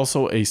 but there's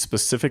also a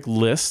specific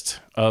list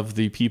of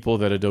the people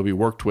that Adobe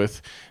worked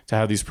with to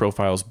have these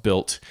profiles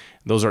built.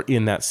 Those are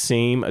in that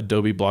same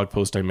Adobe blog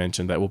post I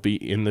mentioned that will be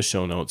in the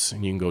show notes,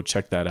 and you can go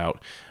check that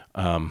out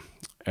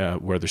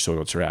where the show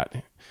notes are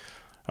at.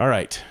 All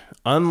right,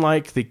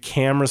 unlike the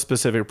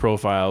camera-specific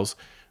profiles,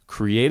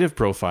 creative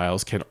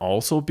profiles can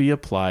also be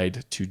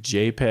applied to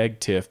JPEG,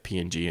 TIFF,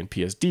 PNG, and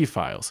PSD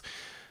files.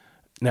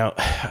 Now,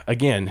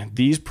 again,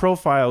 these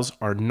profiles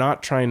are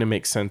not trying to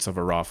make sense of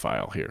a RAW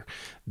file here.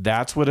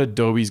 That's what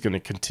Adobe's going to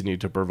continue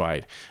to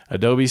provide.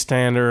 Adobe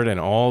Standard and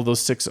all those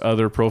 6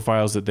 other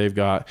profiles that they've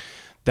got,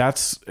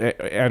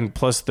 and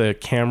plus the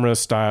camera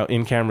style,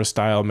 in-camera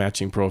style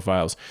matching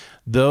profiles.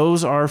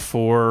 Those are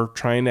for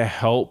trying to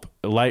help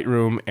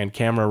Lightroom and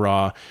Camera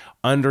Raw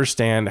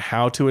understand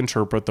how to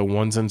interpret the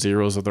ones and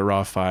zeros of the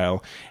RAW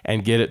file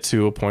and get it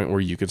to a point where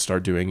you can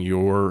start doing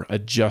your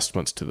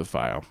adjustments to the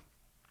file.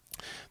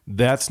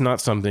 That's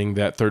not something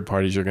that third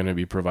parties are going to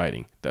be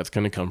providing. That's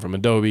going to come from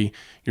Adobe.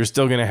 You're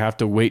still going to have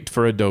to wait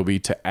for Adobe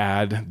to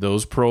add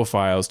those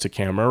profiles to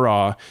Camera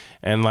Raw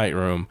and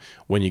Lightroom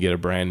when you get a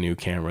brand new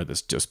camera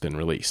that's just been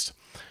released.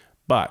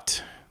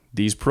 But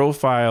these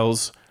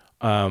profiles,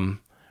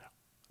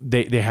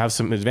 they have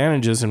some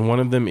advantages, and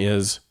one of them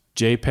is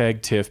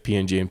JPEG, TIFF,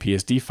 PNG, and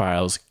PSD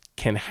files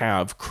can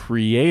have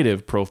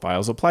creative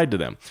profiles applied to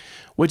them,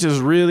 which is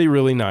really,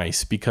 really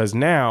nice because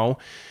now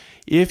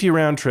If you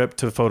round trip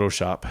to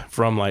Photoshop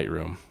from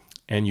Lightroom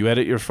and you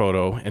edit your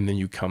photo and then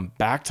you come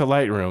back to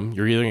Lightroom,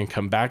 you're either going to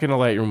come back into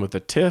Lightroom with a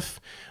TIFF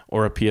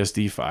or a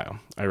PSD file.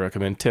 I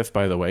recommend TIFF,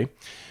 by the way.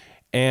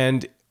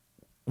 And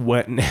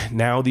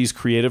now these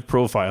creative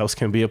profiles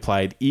can be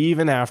applied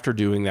even after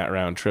doing that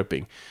round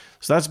tripping.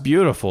 So that's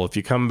beautiful. If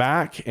you come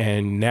back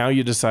and now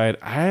you decide,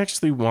 I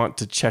actually want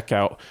to check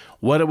out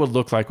what it would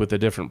look like with a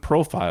different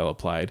profile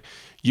applied,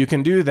 you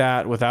can do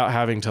that without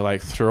having to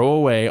like throw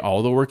away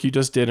all the work you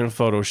just did in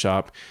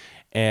Photoshop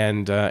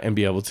and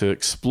be able to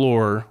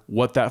explore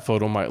what that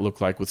photo might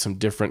look like with some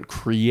different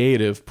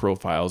creative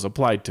profiles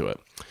applied to it.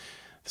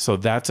 So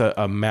that's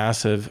a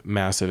massive,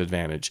 massive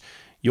advantage.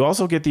 You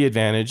also get the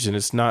advantage, and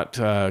it's not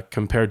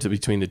compared to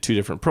between the two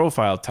different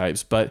profile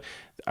types, but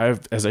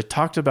as I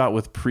talked about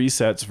with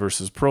presets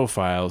versus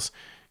profiles,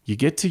 you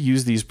get to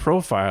use these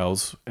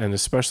profiles, and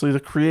especially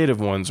the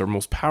creative ones are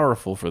most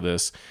powerful for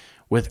this,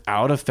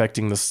 without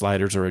affecting the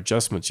sliders or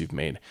adjustments you've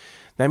made.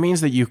 That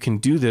means that you can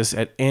do this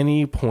at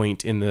any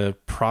point in the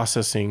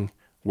processing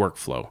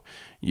workflow.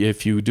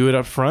 If you do it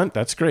up front,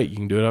 that's great. You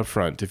can do it up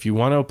front. If you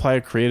want to apply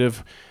a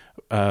creative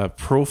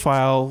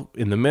profile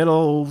in the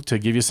middle to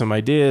give you some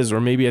ideas,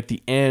 or maybe at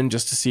the end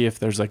just to see if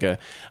there's like a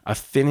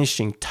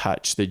finishing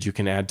touch that you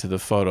can add to the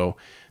photo,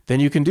 then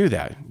you can do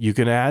that. You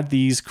can add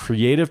these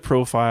creative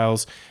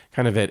profiles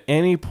kind of at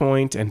any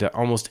point and to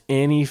almost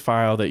any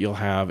file that you'll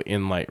have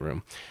in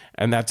Lightroom.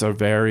 And that's a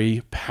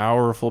very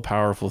powerful,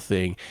 powerful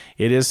thing.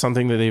 It is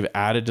something that they've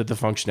added to the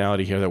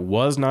functionality here that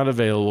was not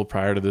available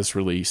prior to this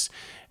release,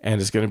 and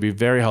it's going to be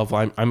very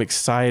helpful. I'm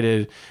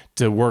excited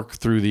to work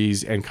through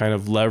these and kind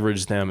of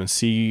leverage them and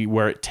see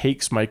where it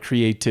takes my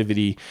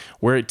creativity,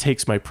 where it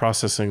takes my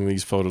processing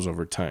these photos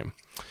over time.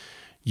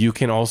 You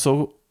can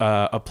also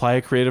apply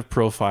a creative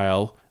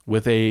profile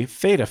with a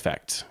fade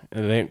effect.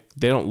 They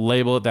don't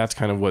label it. That's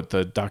kind of what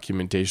the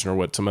documentation or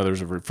what some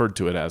others have referred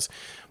to it as.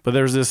 But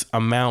there's this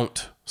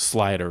amount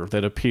slider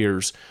that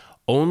appears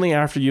only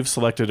after you've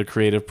selected a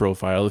creative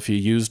profile. If you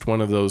used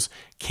one of those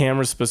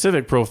camera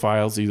specific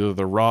profiles, either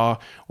the raw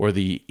or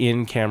the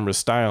in-camera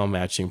style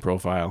matching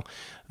profile,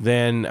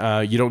 then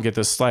you don't get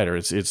this slider.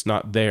 It's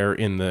not there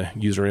in the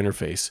user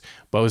interface.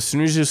 But as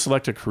soon as you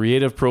select a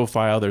creative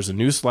profile, there's a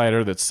new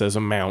slider that says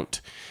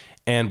amount.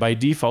 And by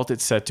default,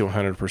 it's set to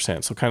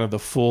 100%. So kind of the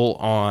full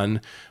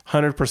on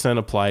 100%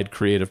 applied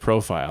creative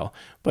profile.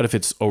 But if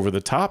it's over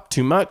the top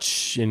too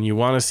much and you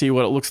want to see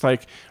what it looks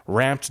like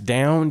ramped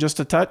down just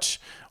a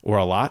touch or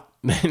a lot,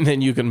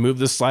 then you can move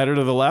the slider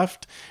to the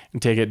left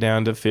and take it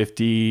down to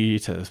 50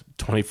 to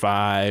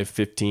 25,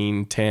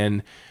 15,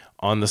 10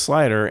 on the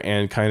slider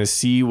and kind of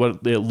see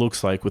what it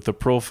looks like with the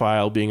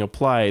profile being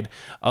applied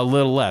a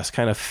little less,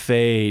 kind of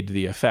fade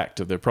the effect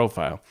of the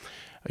profile.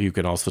 You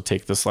can also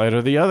take the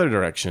slider the other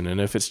direction.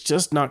 And if it's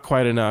just not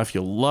quite enough,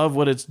 you love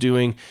what it's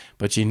doing,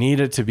 but you need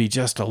it to be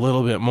just a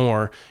little bit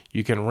more,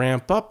 you can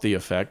ramp up the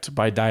effect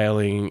by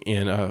dialing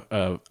in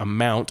a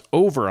amount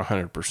over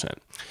 100%.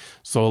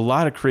 So a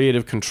lot of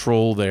creative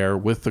control there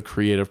with the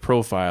creative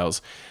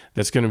profiles.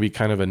 That's going to be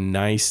kind of a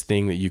nice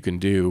thing that you can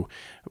do.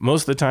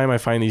 Most of the time I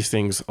find these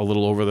things a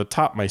little over the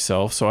top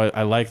myself, so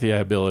I like the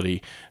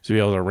ability to be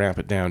able to ramp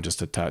it down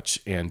just a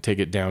touch and take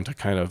it down to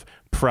kind of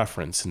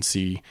preference and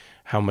see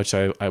how much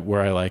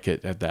where I like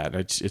it at that.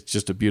 It's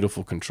just a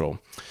beautiful control.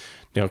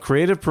 Now,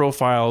 creative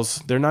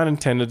profiles, they're not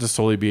intended to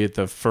solely be at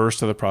the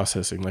first of the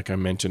processing, like I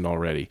mentioned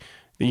already.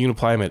 You can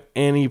apply them at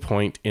any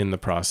point in the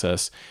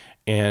process,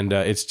 and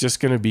it's just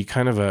going to be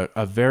kind of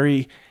a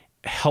very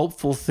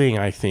helpful thing,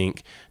 I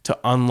think, to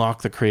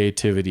unlock the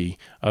creativity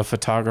of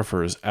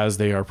photographers as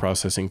they are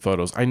processing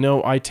photos. I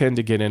know I tend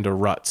to get into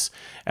ruts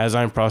as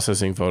I'm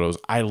processing photos.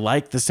 I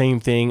like the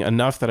same thing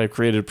enough that I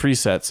created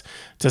presets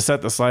to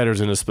set the sliders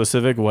in a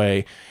specific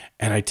way,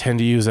 and I tend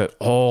to use it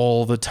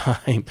all the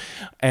time.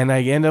 And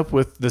I end up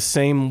with the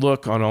same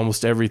look on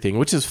almost everything,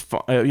 which is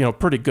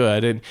pretty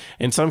good. And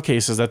in some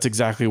cases, that's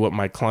exactly what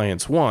my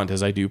clients want.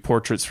 As I do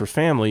portraits for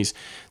families,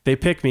 they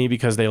pick me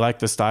because they like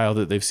the style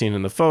that they've seen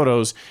in the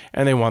photos,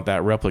 and they want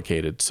that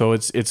replicated. So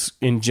it's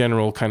in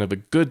general kind of a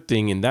good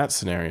thing in that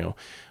scenario.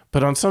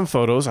 But on some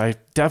photos, I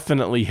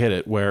definitely hit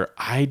it where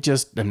I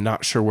just am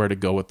not sure where to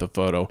go with the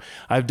photo.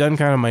 I've done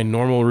kind of my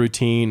normal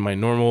routine,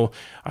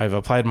 I've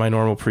applied my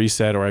normal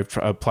preset, or I've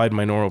applied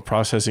my normal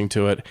processing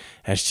to it,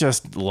 and it's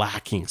just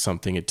lacking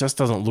something. It just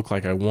doesn't look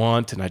like I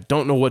want, and I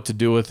don't know what to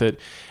do with it.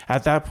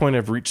 At that point,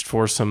 I've reached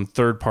for some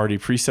third-party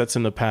presets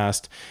in the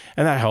past,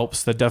 and that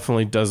helps. That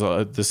definitely does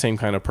the same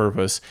kind of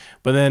purpose.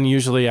 But then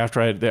usually after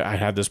I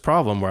had this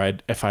problem where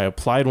if I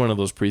applied one of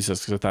those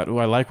presets because I thought,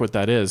 I like what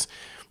that is,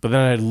 but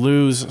then I'd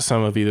lose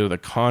some of either the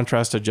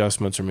contrast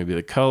adjustments or maybe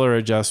the color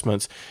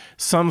adjustments,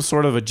 some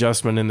sort of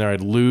adjustment in there.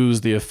 I'd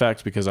lose the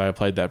effect because I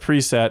applied that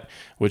preset,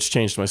 which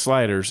changed my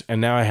sliders. And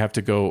now I have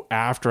to go,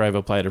 after I've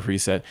applied a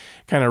preset,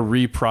 kind of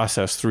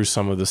reprocess through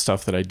some of the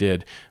stuff that I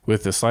did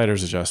with the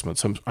sliders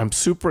adjustments. So I'm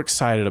super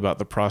excited about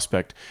the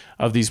prospect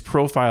of these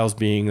profiles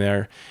being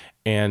there.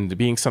 and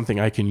being something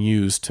I can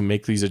use to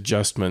make these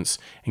adjustments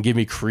and give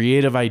me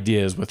creative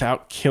ideas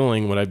without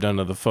killing what I've done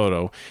to the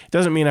photo. It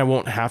doesn't mean I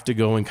won't have to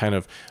go and kind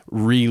of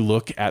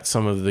re-look at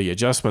some of the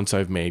adjustments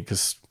I've made,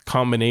 because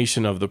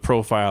combination of the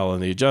profile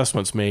and the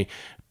adjustments may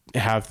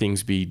have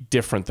things be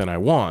different than I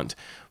want.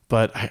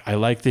 But I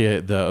like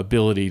the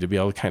ability to be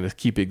able to kind of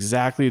keep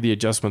exactly the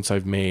adjustments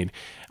I've made,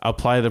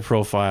 apply the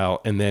profile,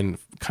 and then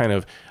kind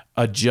of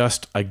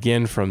adjust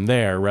again from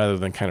there rather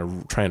than kind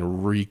of trying to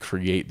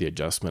recreate the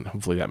adjustment.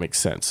 Hopefully that makes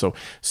sense. So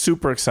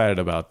super excited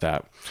about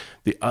that.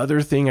 The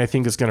other thing I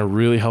think is going to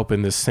really help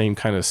in this same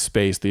kind of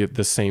space,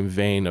 the same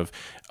vein of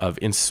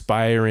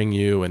inspiring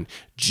you and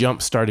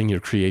jump starting your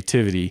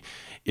creativity,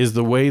 is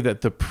the way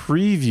that the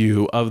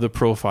preview of the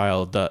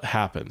profile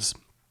happens.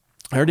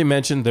 I already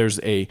mentioned there's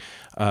a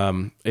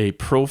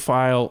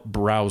profile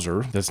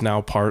browser that's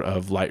now part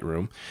of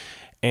Lightroom,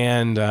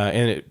 and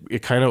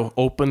it kind of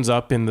opens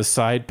up in the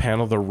side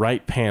panel. The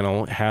right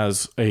panel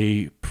has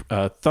a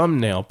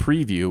thumbnail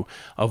preview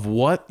of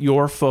what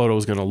your photo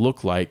is going to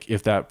look like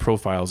if that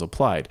profile is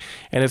applied.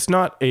 And it's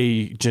not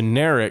a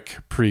generic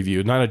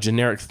preview, not a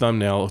generic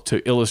thumbnail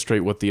to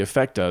illustrate what the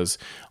effect does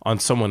on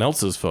someone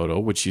else's photo,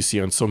 which you see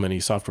on so many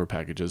software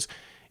packages.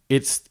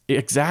 It's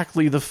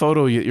exactly the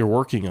photo you're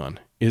working on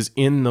is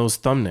in those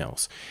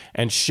thumbnails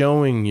and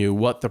showing you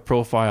what the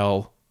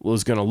profile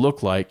was going to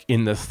look like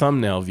in the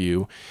thumbnail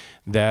view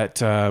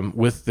that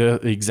with the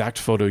exact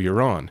photo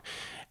you're on.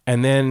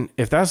 And then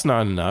if that's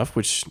not enough,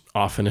 which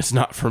often it's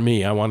not for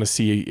me, I want to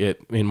see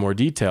it in more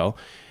detail.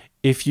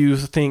 If you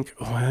think,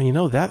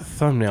 well, that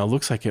thumbnail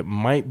looks like it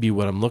might be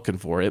what I'm looking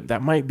for.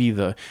 That might be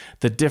the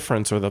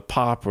difference or the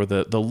pop or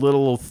the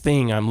little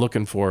thing I'm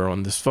looking for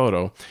on this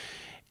photo.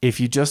 If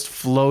you just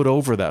float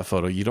over that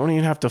photo, you don't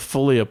even have to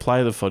fully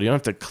apply the photo. You don't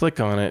have to click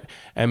on it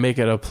and make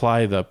it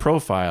apply the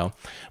profile.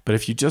 But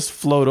if you just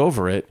float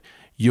over it,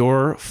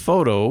 your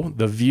photo,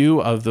 the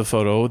view of the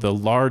photo, the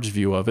large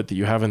view of it that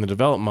you have in the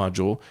develop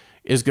module,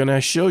 is going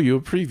to show you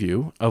a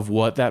preview of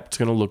what that's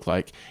going to look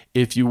like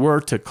if you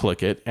were to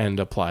click it and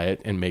apply it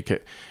and make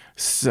it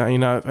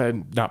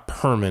not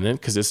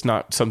permanent, because it's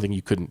not something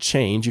you couldn't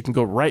change. You can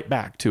go right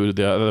back to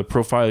the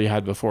profile you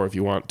had before if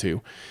you want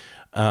to.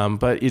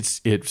 But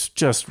it's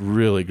just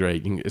really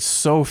great. It's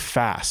so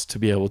fast to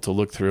be able to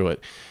look through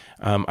it.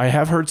 I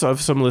have heard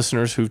of some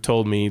listeners who've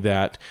told me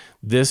that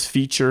this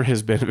feature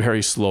has been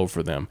very slow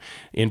for them.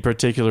 In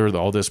particular,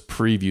 all this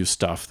preview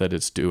stuff that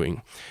it's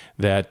doing.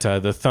 That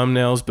building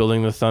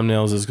the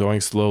thumbnails is going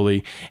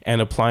slowly,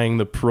 and applying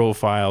the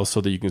profile so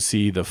that you can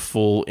see the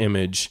full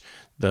image,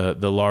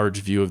 the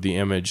large view of the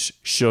image,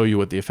 show you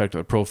what the effect of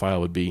the profile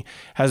would be,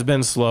 has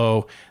been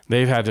slow.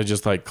 They've had to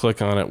just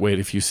click on it, wait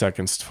a few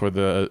seconds for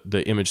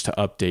the image to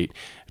update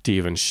to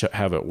even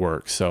have it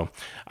work. So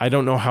I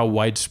don't know how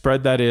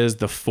widespread that is.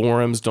 The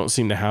forums don't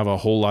seem to have a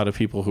whole lot of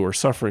people who are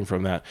suffering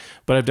from that,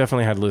 but I've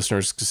definitely had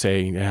listeners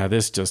say, yeah,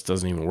 this just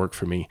doesn't even work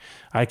for me.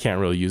 I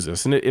can't really use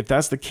this. And if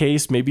that's the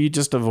case, maybe you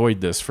just avoid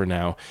this for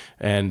now.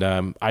 And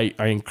I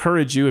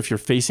encourage you, if you're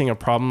facing a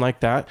problem like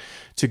that,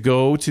 to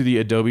go to the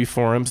Adobe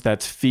forums.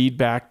 That's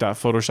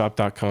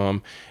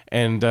feedback.photoshop.com,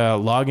 and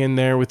log in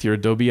there with your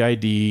Adobe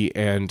ID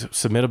and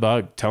submit a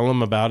bug. Tell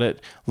them about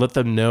it. Let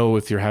them know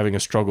if you're having a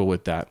struggle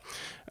with that.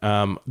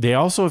 They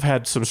also have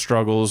had some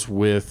struggles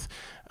with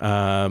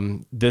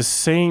the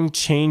same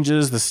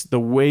changes, the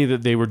way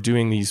that they were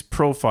doing these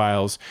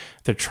profiles.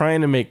 They're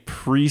trying to make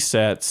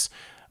presets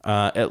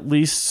at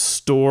least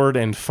stored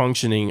and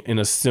functioning in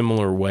a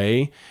similar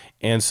way.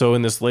 And so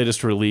in this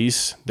latest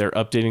release, they're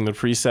updating the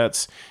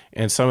presets,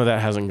 and some of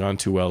that hasn't gone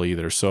too well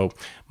either. So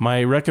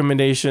my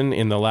recommendation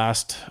in the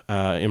last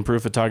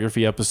Improved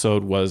Photography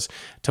episode was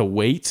to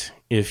wait.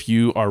 If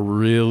you are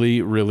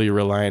really, really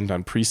reliant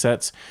on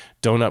presets,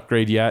 don't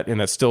upgrade yet.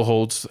 And that still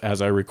holds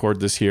as I record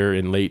this here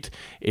in late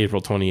April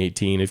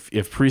 2018. If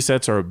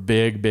presets are a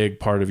big, big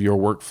part of your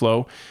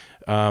workflow,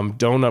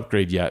 don't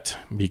upgrade yet,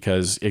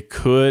 because it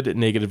could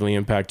negatively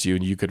impact you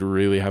and you could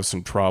really have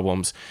some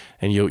problems,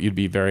 and you'd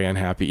be very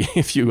unhappy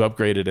if you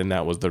upgraded and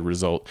that was the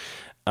result.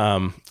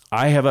 I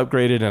have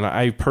upgraded, and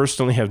I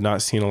personally have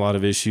not seen a lot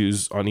of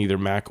issues on either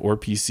Mac or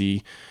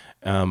PC.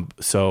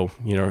 So,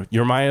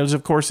 your mileage,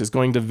 of course, is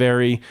going to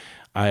vary.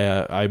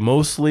 I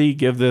mostly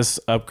give this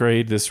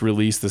upgrade, this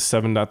release, the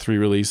 7.3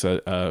 release,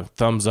 a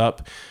thumbs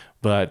up,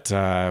 but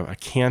I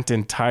can't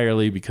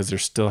entirely, because they're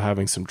still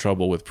having some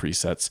trouble with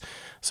presets.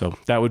 So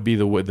that would be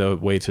the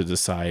way to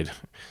decide.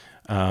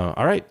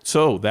 All right,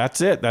 so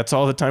that's it. That's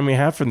all the time we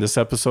have for this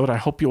episode. I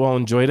hope you all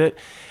enjoyed it.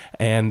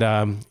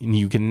 And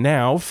you can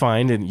now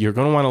find, and you're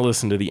going to want to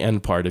listen to the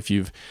end part. If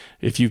you've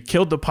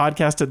killed the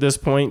podcast at this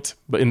point,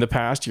 but in the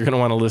past, you're going to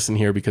want to listen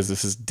here, because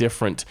this is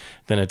different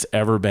than it's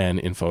ever been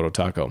in Photo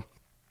Taco.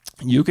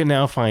 You can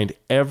now find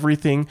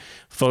everything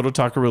Photo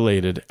Taco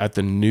related at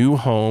the new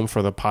home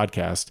for the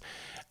podcast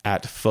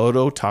at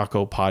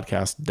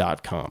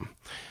phototacopodcast.com.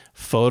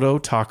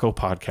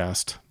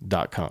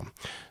 phototacopodcast.com.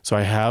 So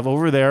I have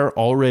over there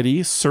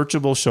already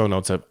searchable show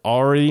notes. I've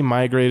already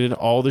migrated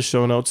all the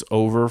show notes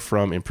over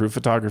from Improved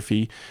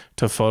Photography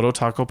to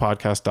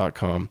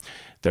phototacopodcast.com.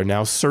 They're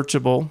now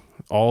searchable.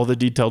 All the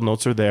detailed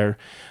notes are there.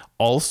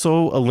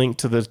 Also, a link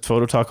to the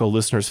Photo Taco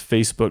listeners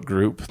Facebook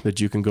group that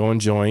you can go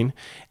and join,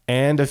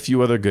 and a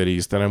few other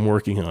goodies that I'm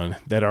working on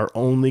that are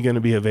only going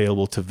to be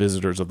available to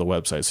visitors of the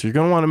website. So you're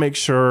going to want to make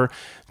sure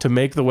to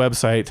make the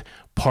website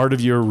part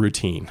of your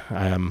routine.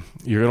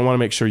 You're going to want to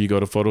make sure you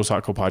go to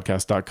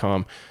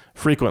phototacopodcast.com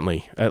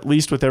frequently, at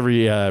least with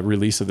every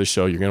release of the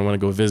show. You're going to want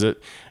to go visit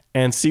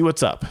and see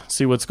what's up,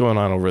 see what's going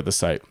on over at the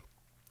site.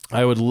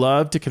 I would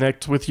love to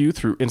connect with you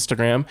through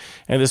Instagram,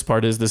 and this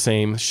part is the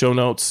same. Show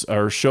notes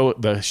or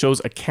the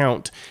show's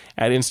account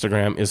at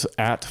Instagram is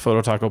at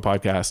Phototaco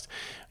Podcast.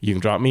 You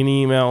can drop me an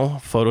email,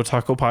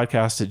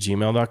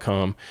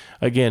 phototacopodcast@gmail.com.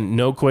 Again,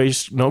 no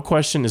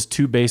question is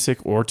too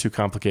basic or too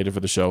complicated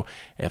for the show.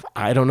 If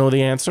I don't know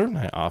the answer,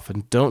 I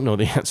often don't know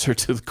the answer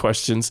to the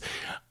questions,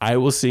 I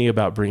will see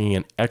about bringing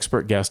an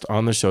expert guest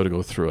on the show to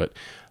go through it.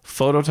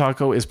 Photo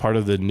Taco is part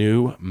of the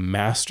new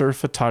Master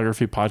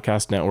Photography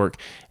Podcast Network,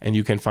 and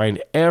you can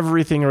find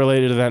everything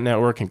related to that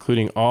network,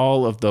 including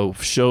all of the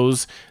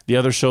shows, the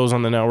other shows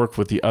on the network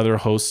with the other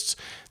hosts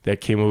that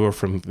came over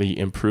from the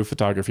Improved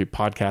Photography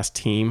Podcast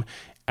team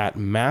at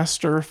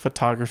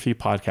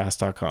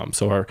masterphotographypodcast.com.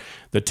 So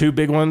the two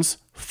big ones,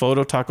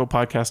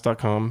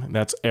 phototacopodcast.com,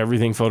 that's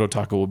everything Photo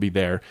Taco will be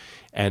there,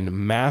 and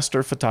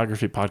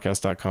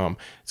masterphotographypodcast.com.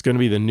 It's going to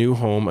be the new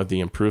home of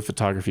the Improved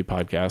Photography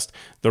Podcast,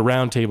 the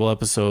roundtable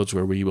episodes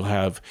where we will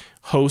have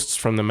hosts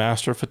from the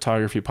Master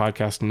Photography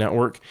Podcast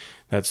Network.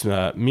 That's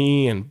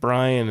me and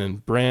Brian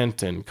and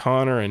Brent and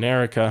Connor and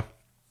Erica.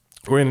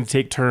 We're going to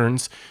take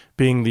turns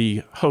being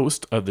the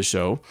host of the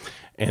show,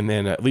 and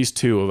then at least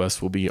two of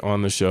us will be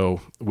on the show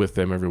with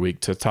them every week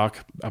to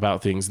talk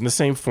about things in the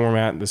same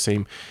format, in the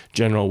same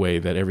general way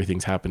that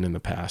everything's happened in the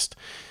past.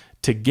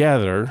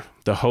 Together,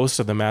 the hosts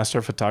of the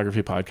Master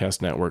Photography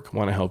Podcast Network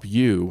want to help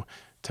you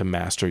to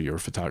master your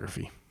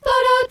photography.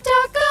 Photo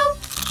Taco.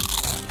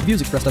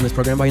 Views expressed on this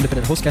program by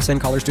independent host guests and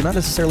callers do not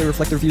necessarily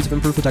reflect the views of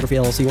Improved Photography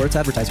LLC or its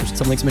advertisers.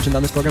 Some links mentioned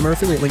on this program are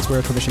affiliate links where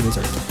a commission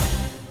reserved.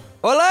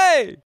 Olé!